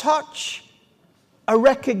such a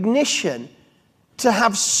recognition to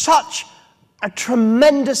have such a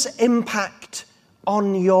tremendous impact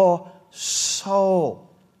on your soul?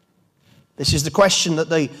 This is the question that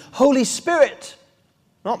the Holy Spirit,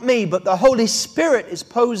 not me, but the Holy Spirit is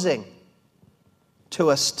posing to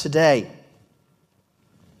us today.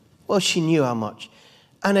 Well, she knew how much.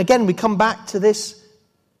 And again, we come back to this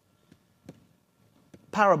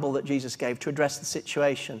parable that Jesus gave to address the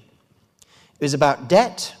situation. It was about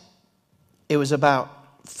debt. It was about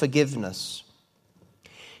forgiveness.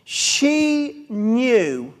 She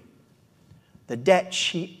knew the debt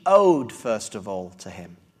she owed, first of all, to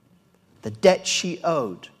him. The debt she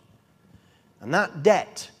owed. And that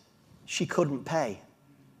debt she couldn't pay.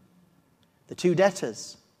 The two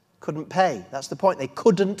debtors couldn't pay. That's the point. They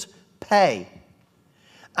couldn't pay.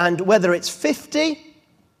 And whether it's 50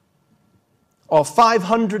 or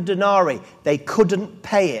 500 denarii, they couldn't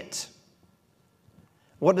pay it.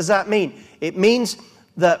 What does that mean? It means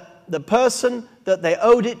that the person that they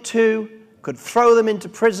owed it to could throw them into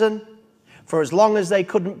prison for as long as they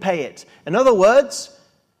couldn't pay it. In other words,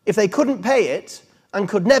 if they couldn't pay it and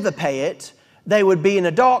could never pay it, they would be in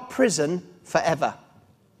a dark prison forever.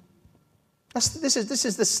 This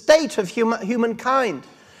is the state of humankind.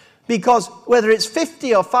 Because whether it's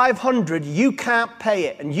 50 or 500, you can't pay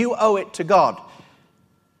it and you owe it to God. You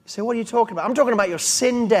say, what are you talking about? I'm talking about your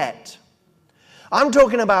sin debt. I'm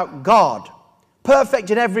talking about God,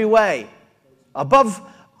 perfect in every way, above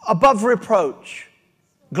reproach,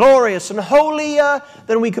 glorious and holier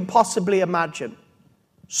than we could possibly imagine.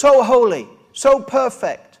 So holy, so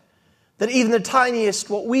perfect, that even the tiniest,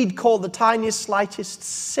 what we'd call the tiniest, slightest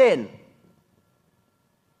sin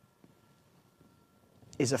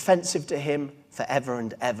is offensive to him forever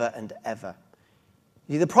and ever and ever.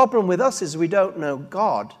 The problem with us is we don't know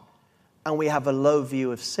God and we have a low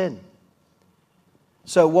view of sin.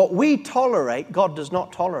 So what we tolerate, God does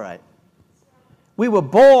not tolerate. We were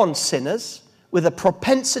born sinners with a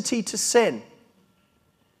propensity to sin.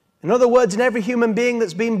 In other words, in every human being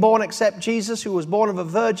that's been born except Jesus, who was born of a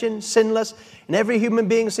virgin, sinless, in every human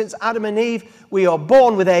being since Adam and Eve, we are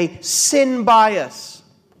born with a sin bias.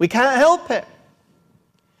 We can't help it.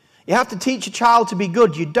 You have to teach a child to be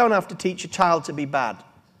good. You don't have to teach a child to be bad.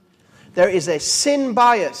 There is a sin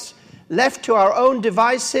bias. Left to our own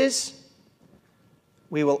devices,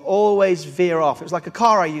 we will always veer off. It was like a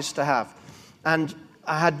car I used to have. And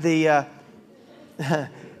I had the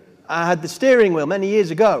steering wheel many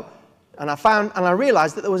years ago. And I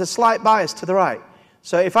realized that there was a slight bias to the right.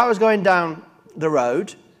 So if I was going down the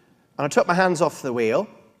road and I took my hands off the wheel,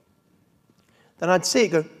 then I'd see it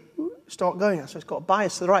go, start going. So it's got a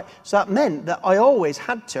bias to the right. So that meant that I always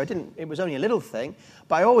had to, it was only a little thing,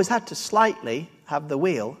 but I always had to slightly have the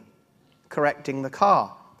wheel correcting the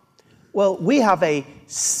car. Well, we have a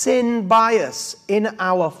sin bias in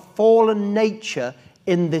our fallen nature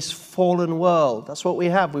in this fallen world. That's what we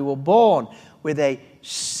have. We were born with a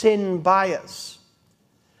sin bias.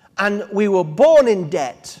 And we were born in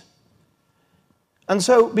debt. And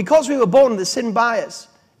so because we were born with the sin bias,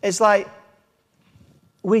 it's like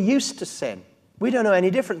we're used to sin. We don't know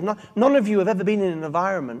any difference. None of you have ever been in an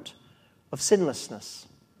environment of sinlessness.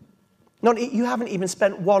 You haven't even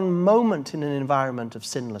spent one moment in an environment of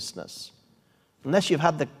sinlessness. Unless you've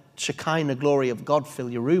had the Shekinah glory of God fill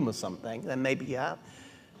your room or something, then maybe you have.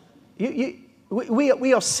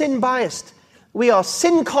 We are sin biased. We are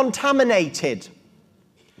sin contaminated.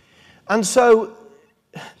 And so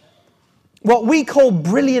what we call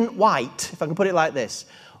brilliant white, if I can put it like this,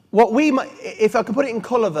 if I could put it in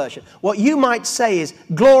color version, what you might say is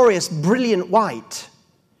glorious, brilliant white.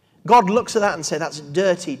 God looks at that and says, that's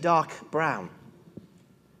dirty, dark brown.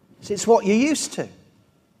 It's what you're used to.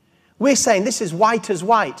 We're saying this is white as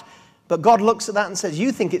white. But God looks at that and says,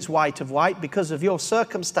 you think it's white of white because of your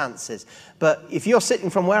circumstances. But if you're sitting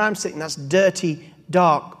from where I'm sitting, that's dirty,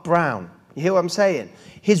 dark brown. You hear what I'm saying?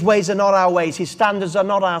 His ways are not our ways. His standards are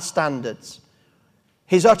not our standards.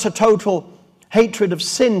 His utter total hatred of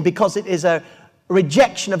sin, because it is a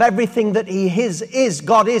rejection of everything that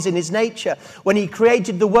God is in his nature. When he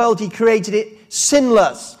created the world, he created it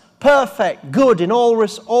sinless, perfect, good in all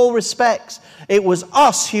respects. It was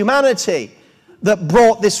us, humanity, that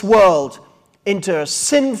brought this world into a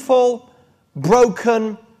sinful,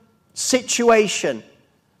 broken situation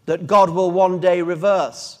that God will one day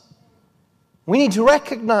reverse. We need to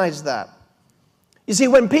recognize that. You see,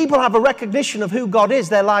 when people have a recognition of who God is,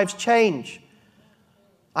 their lives change.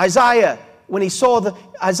 Isaiah, when he saw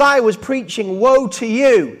Isaiah was preaching, woe to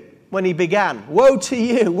you, when he began. Woe to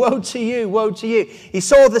you, woe to you, woe to you. He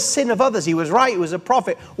saw the sin of others. He was right, he was a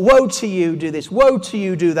prophet. Woe to you, do this. Woe to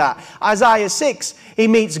you, do that. Isaiah 6, he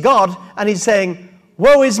meets God and he's saying,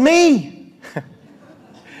 woe is me.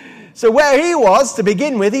 So where he was, to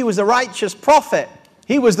begin with, he was a righteous prophet.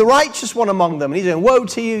 He was the righteous one among them. And he's saying, woe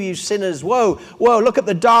to you, you sinners. Woe, woe, look at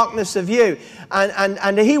the darkness of you.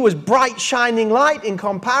 And he was bright, shining light in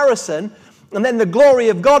comparison. And then the glory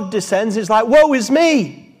of God descends. It's like, woe is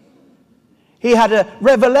me. He had a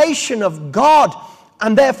revelation of God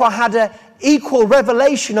and therefore had an equal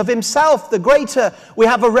revelation of himself. The greater we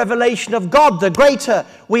have a revelation of God, the greater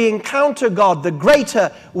we encounter God, the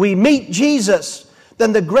greater we meet Jesus,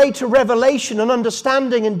 then the greater revelation and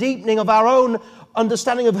understanding and deepening of our own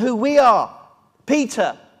understanding of who we are.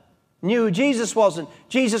 Peter knew who Jesus was, and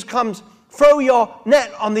Jesus comes, throw your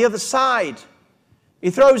net on the other side. He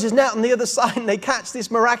throws his net on the other side and they catch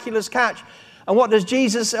this miraculous catch. And what does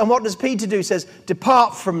Peter do? He says,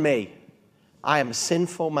 depart from me. I am a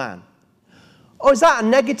sinful man. Oh, is that a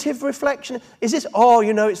negative reflection? Is this,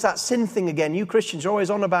 it's that sin thing again. You Christians are always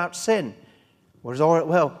on about sin. We're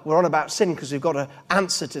on about sin because we've got an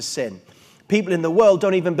answer to sin. People in the world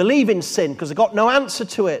don't even believe in sin because they've got no answer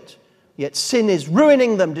to it. Yet sin is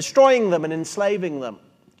ruining them, destroying them, and enslaving them.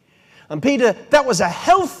 And Peter, that was a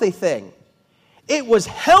healthy thing. It was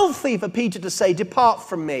healthy for Peter to say, depart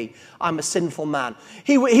from me, I'm a sinful man.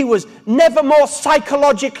 He was never more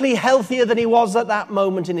psychologically healthier than he was at that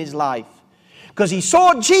moment in his life. Because he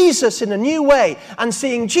saw Jesus in a new way, and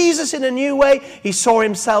seeing Jesus in a new way, he saw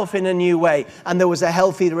himself in a new way, and there was a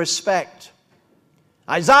healthy respect.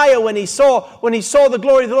 Isaiah, when he saw the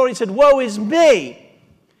glory of the Lord, he said, woe is me.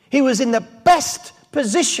 He was in the best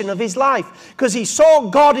position of his life because he saw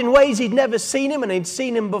God in ways he'd never seen him, and he'd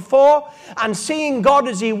seen him before. And seeing God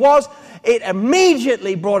as he was, it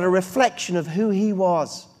immediately brought a reflection of who he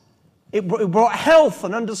was. It brought health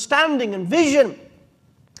and understanding and vision.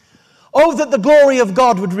 Oh, that the glory of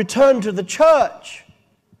God would return to the church.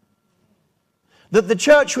 That the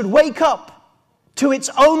church would wake up to its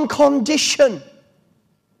own condition.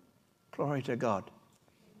 Glory to God.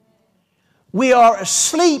 We are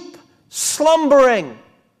asleep, slumbering.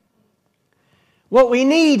 What we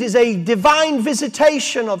need is a divine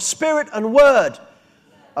visitation of spirit and word.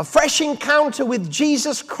 A fresh encounter with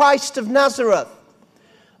Jesus Christ of Nazareth.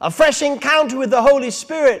 A fresh encounter with the Holy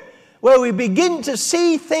Spirit, where we begin to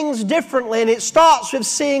see things differently, and it starts with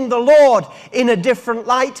seeing the Lord in a different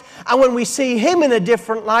light. And when we see him in a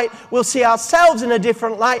different light, we'll see ourselves in a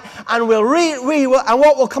different light, and and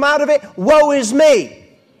what will come out of it? Woe is me.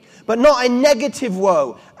 But not a negative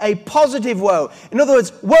woe, a positive woe. In other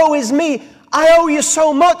words, woe is me. I owe you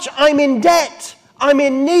so much. I'm in debt. I'm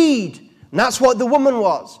in need. And that's what the woman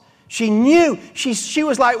was. She knew. She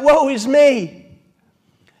was like, woe is me.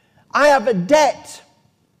 I have a debt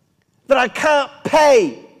that I can't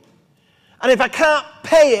pay. And if I can't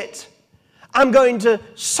pay it, I'm going to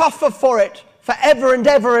suffer for it forever and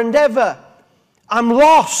ever and ever. I'm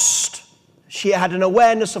lost. She had an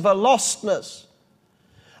awareness of her lostness.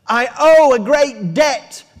 I owe a great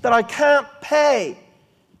debt that I can't pay.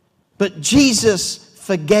 But Jesus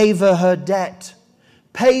forgave her debt,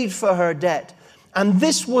 paid for her debt. And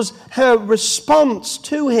this was her response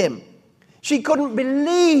to him. She couldn't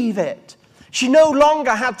believe it. She no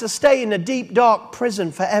longer had to stay in a deep, dark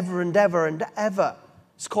prison forever and ever and ever.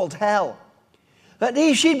 It's called hell. That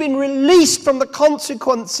she'd been released from the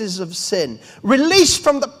consequences of sin, released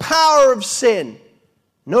from the power of sin,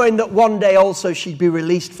 knowing that one day also she'd be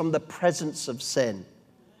released from the presence of sin.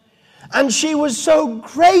 And she was so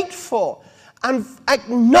grateful and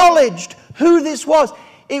acknowledged who this was.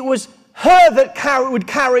 It was her that would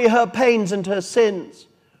carry her pains and her sins.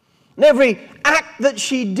 And every act that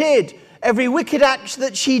she did, every wicked act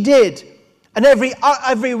that she did, and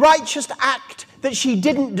every righteous act that she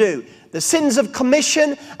didn't do, the sins of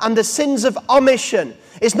commission and the sins of omission.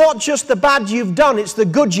 It's not just the bad you've done, it's the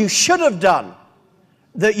good you should have done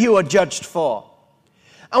that you are judged for.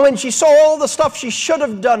 And when she saw all the stuff she should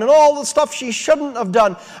have done and all the stuff she shouldn't have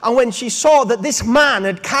done, and when she saw that this man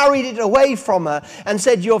had carried it away from her and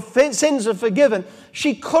said, your sins are forgiven,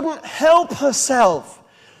 she couldn't help herself.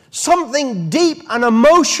 Something deep and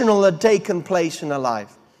emotional had taken place in her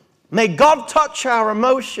life. May God touch our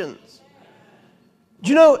emotions. Do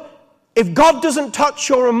you know, if God doesn't touch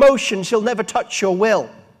your emotions, he'll never touch your will.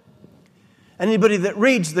 Anybody that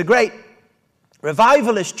reads the great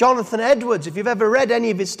Revivalist Jonathan Edwards, if you've ever read any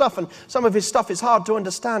of his stuff, and some of his stuff is hard to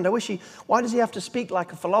understand. Why does he have to speak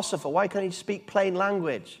like a philosopher? Why can't he speak plain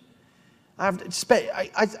language?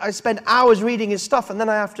 I spend hours reading his stuff, and then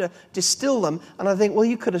I have to distill them, and I think, well,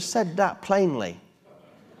 you could have said that plainly.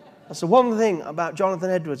 That's the one thing about Jonathan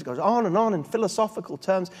Edwards. It goes on and on in philosophical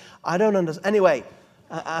terms. I don't understand. Anyway,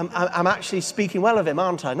 I'm actually speaking well of him,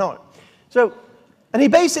 aren't I? Not. So, and he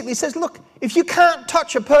basically says, look, if you can't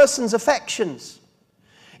touch a person's affections,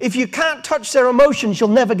 if you can't touch their emotions, you'll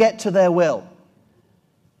never get to their will.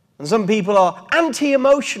 And some people are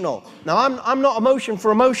anti-emotional. Now, I'm not emotion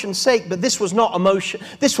for emotion's sake, but this was not emotion.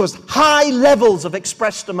 This was high levels of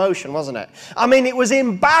expressed emotion, wasn't it? I mean, it was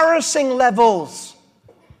embarrassing levels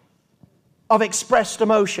of expressed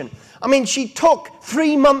emotion. I mean, she took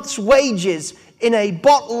 3 months' wages in a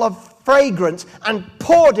bottle of fragrance and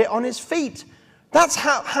poured it on his feet. That's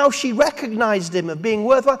how she recognized him of being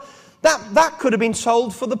worthwhile. That could have been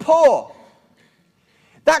sold for the poor.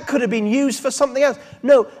 That could have been used for something else.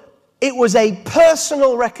 No, it was a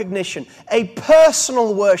personal recognition, a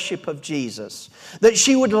personal worship of Jesus, that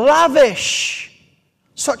she would lavish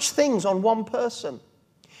such things on one person.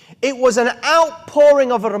 It was an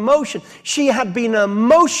outpouring of her emotion. She had been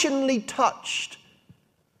emotionally touched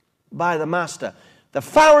by the Master. The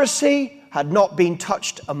Pharisee had not been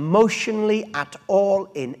touched emotionally at all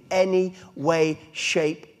in any way,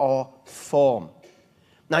 shape, or form.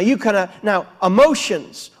 Now,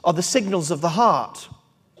 emotions are the signals of the heart.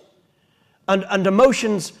 And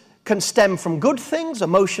emotions can stem from good things.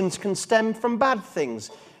 Emotions can stem from bad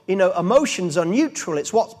things. You know, emotions are neutral.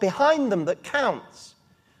 It's what's behind them that counts.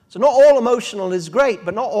 So not all emotional is great,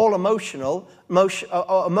 but not all emotions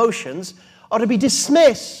are to be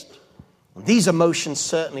dismissed. These emotions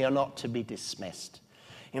certainly are not to be dismissed.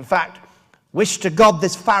 In fact, wish to God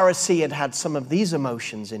this Pharisee had had some of these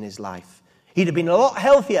emotions in his life. He'd have been a lot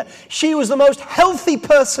healthier. She was the most healthy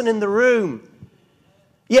person in the room.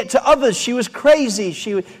 Yet to others, she was crazy.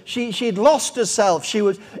 She had lost herself. She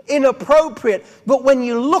was inappropriate. But when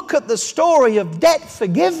you look at the story of debt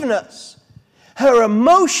forgiveness, her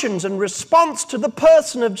emotions and response to the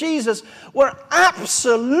person of Jesus were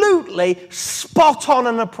absolutely spot on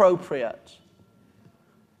and appropriate.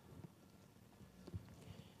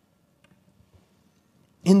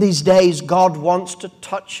 In these days, God wants to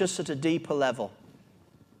touch us at a deeper level.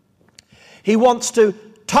 He wants to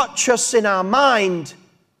touch us in our mind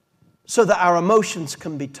so that our emotions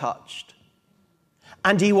can be touched.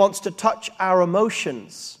 And He wants to touch our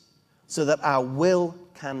emotions so that our will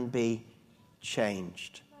can be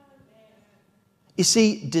changed. You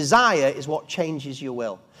see, desire is what changes your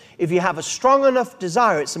will. If you have a strong enough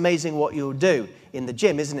desire, it's amazing what you'll do in the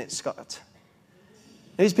gym, isn't it, Scott?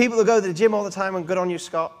 There's people that go to the gym all the time, and good on you,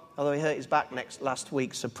 Scott, although he hurt his back last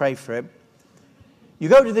week, so pray for him. You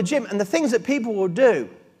go to the gym, and the things that people will do,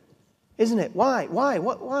 isn't it? Why?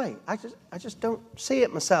 Why? I just don't see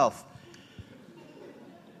it myself.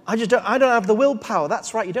 I don't have the willpower.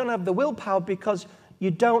 That's right, you don't have the willpower because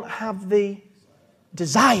you don't have the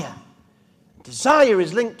desire. Desire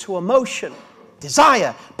is linked to emotion.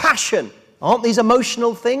 Desire, passion. Aren't these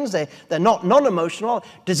emotional things? They're not non-emotional.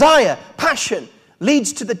 Desire, passion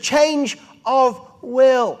leads to the change of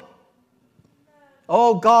will.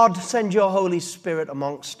 Oh God, send your Holy Spirit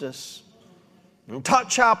amongst us and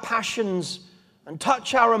touch our passions and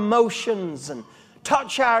touch our emotions and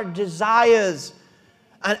touch our desires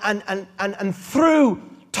and through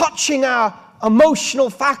touching our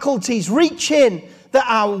emotional faculties, reach in that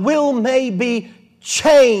our will may be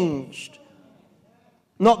changed.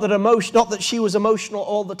 Not that she was emotional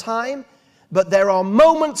all the time, but there are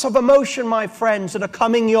moments of emotion, my friends, that are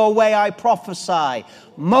coming your way, I prophesy.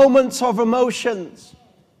 Moments of emotions.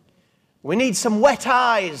 We need some wet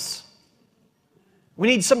eyes. We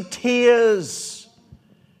need some tears.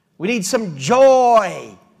 We need some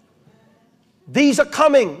joy. These are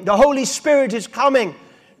coming. The Holy Spirit is coming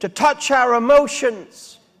to touch our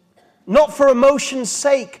emotions. Not for emotion's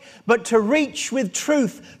sake, but to reach with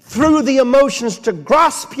truth through the emotions, to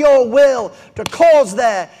grasp your will, to cause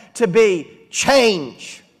there to be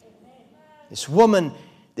change. This woman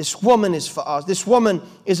is for us. This woman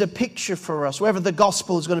is a picture for us. Wherever the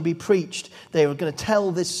gospel is going to be preached, they are going to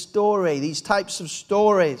tell this story, these types of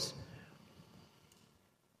stories.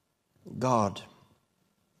 God.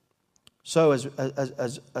 So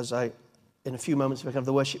as I, in a few moments, we can have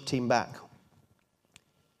the worship team back.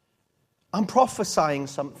 I'm prophesying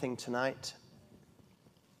something tonight.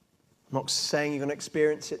 I'm not saying you're going to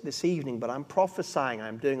experience it this evening, but I'm prophesying.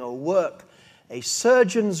 I'm doing a work, a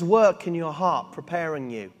surgeon's work in your heart, preparing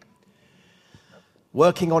you.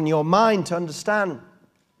 Working on your mind to understand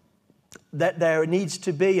that there needs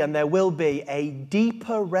to be and there will be a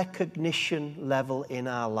deeper recognition level in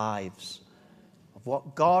our lives of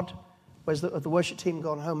what God, where's the worship team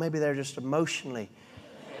gone home? Maybe they're just emotionally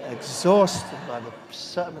exhausted by the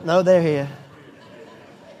sermon. No, they're here.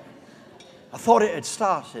 I thought it had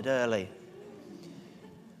started early.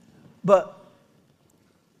 But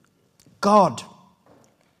God,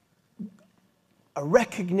 a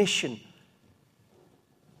recognition,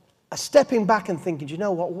 a stepping back and thinking, do you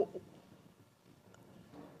know what?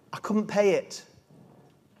 I couldn't pay it.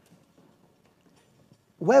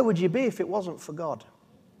 Where would you be if it wasn't for God?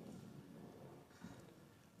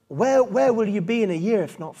 Where will you be in a year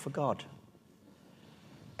if not for God?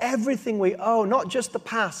 Everything we owe, not just the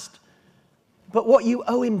past, but what you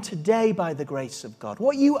owe Him today by the grace of God.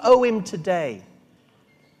 What you owe Him today.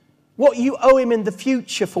 What you owe Him in the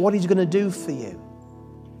future for what He's going to do for you.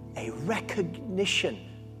 A recognition.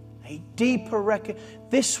 A deeper recognition.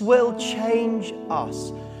 This will change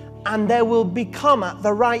us. And there will become at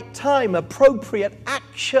the right time appropriate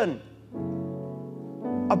action.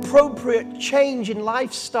 Appropriate change in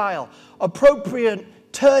lifestyle.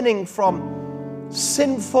 Appropriate turning from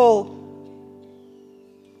sinful,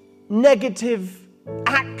 negative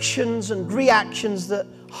actions and reactions that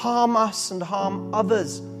harm us and harm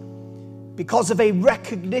others. Because of a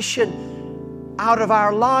recognition out of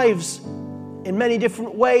our lives in many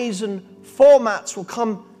different ways and formats will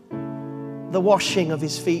come the washing of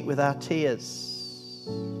His feet with our tears,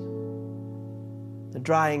 the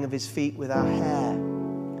drying of His feet with our hair,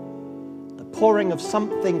 the pouring of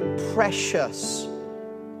something precious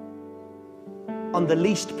on the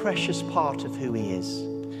least precious part of who He is.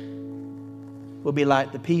 We'll be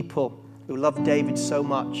like the people who loved David so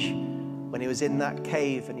much when he was in that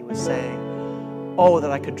cave and he was saying, oh,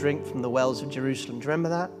 that I could drink from the wells of Jerusalem. Do you remember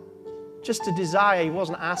that? Just a desire. He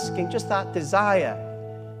wasn't asking, just that desire.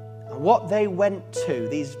 And what they went to,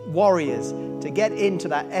 these warriors, to get into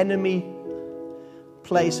that enemy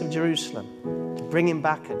place of Jerusalem, to bring him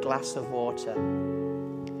back a glass of water.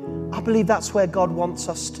 I believe that's where God wants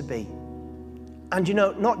us to be. And you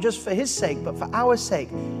know, not just for His sake, but for our sake.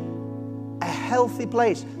 A healthy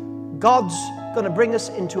place. God's going to bring us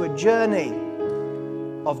into a journey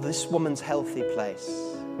of this woman's healthy place.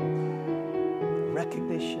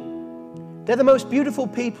 Recognition. They're the most beautiful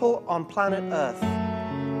people on planet Earth.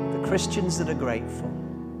 The Christians that are grateful.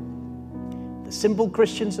 The simple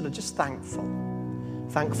Christians that are just thankful.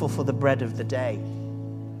 Thankful for the bread of the day.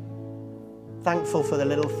 Thankful for the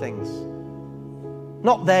little things.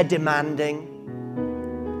 Not their demanding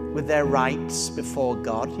with their rights before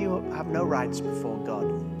God. You have no rights before God.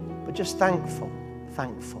 But just thankful,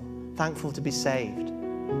 thankful. Thankful to be saved.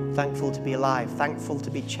 Thankful to be alive. Thankful to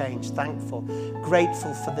be changed. Thankful.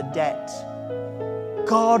 Grateful for the debt.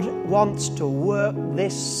 God wants to work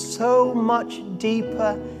this so much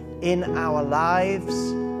deeper in our lives.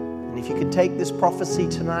 And if you could take this prophecy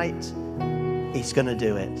tonight, He's going to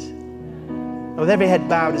do it. With every head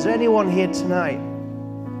bowed, is there anyone here tonight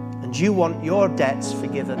and you want your debts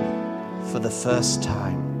forgiven for the first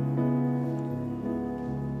time?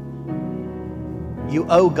 You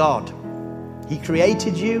owe God. He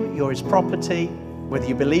created you. You're His property. Whether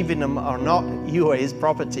you believe in Him or not, you are His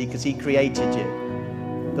property because He created you.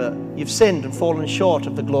 But you've sinned and fallen short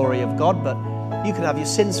of the glory of God, but you can have your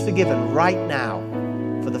sins forgiven right now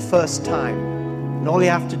for the first time. And all you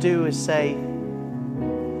have to do is say,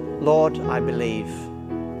 Lord, I believe,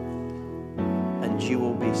 and you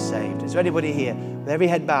will be saved. Is there anybody here with every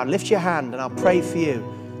head bowed? Lift your hand and I'll pray for you,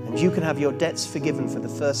 and you can have your debts forgiven for the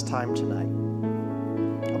first time tonight.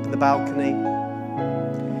 Up in the balcony,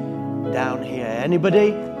 down here.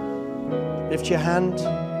 Anybody? Lift your hand.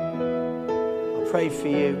 I'll pray for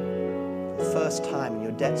you for the first time, and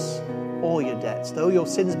your debts, all your debts, though your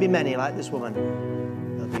sins be many, like this woman,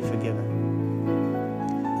 they'll be forgiven.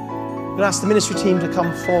 I'm going to ask the ministry team to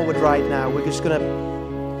come forward right now. We're just going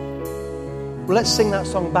to, let's sing that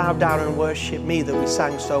song, Bow Down and Worship Me, that we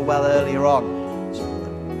sang so well earlier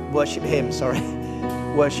on. Worship Him, sorry.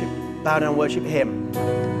 Worship, bow down, worship Him.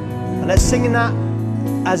 And let's sing in that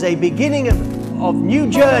as a beginning of new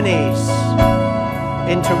journeys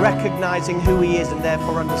into recognizing who He is and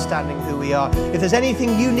therefore understanding who we are. If there's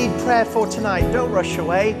anything you need prayer for tonight, don't rush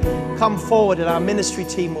away. Come forward and our ministry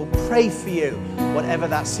team will pray for you, whatever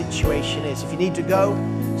that situation is. If you need to go,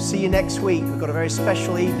 see you next week. We've got a very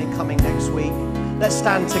special evening coming next week. Let's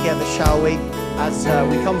stand together, shall we, as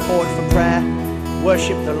we come forward for prayer,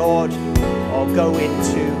 worship the Lord, or go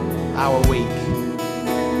into our week.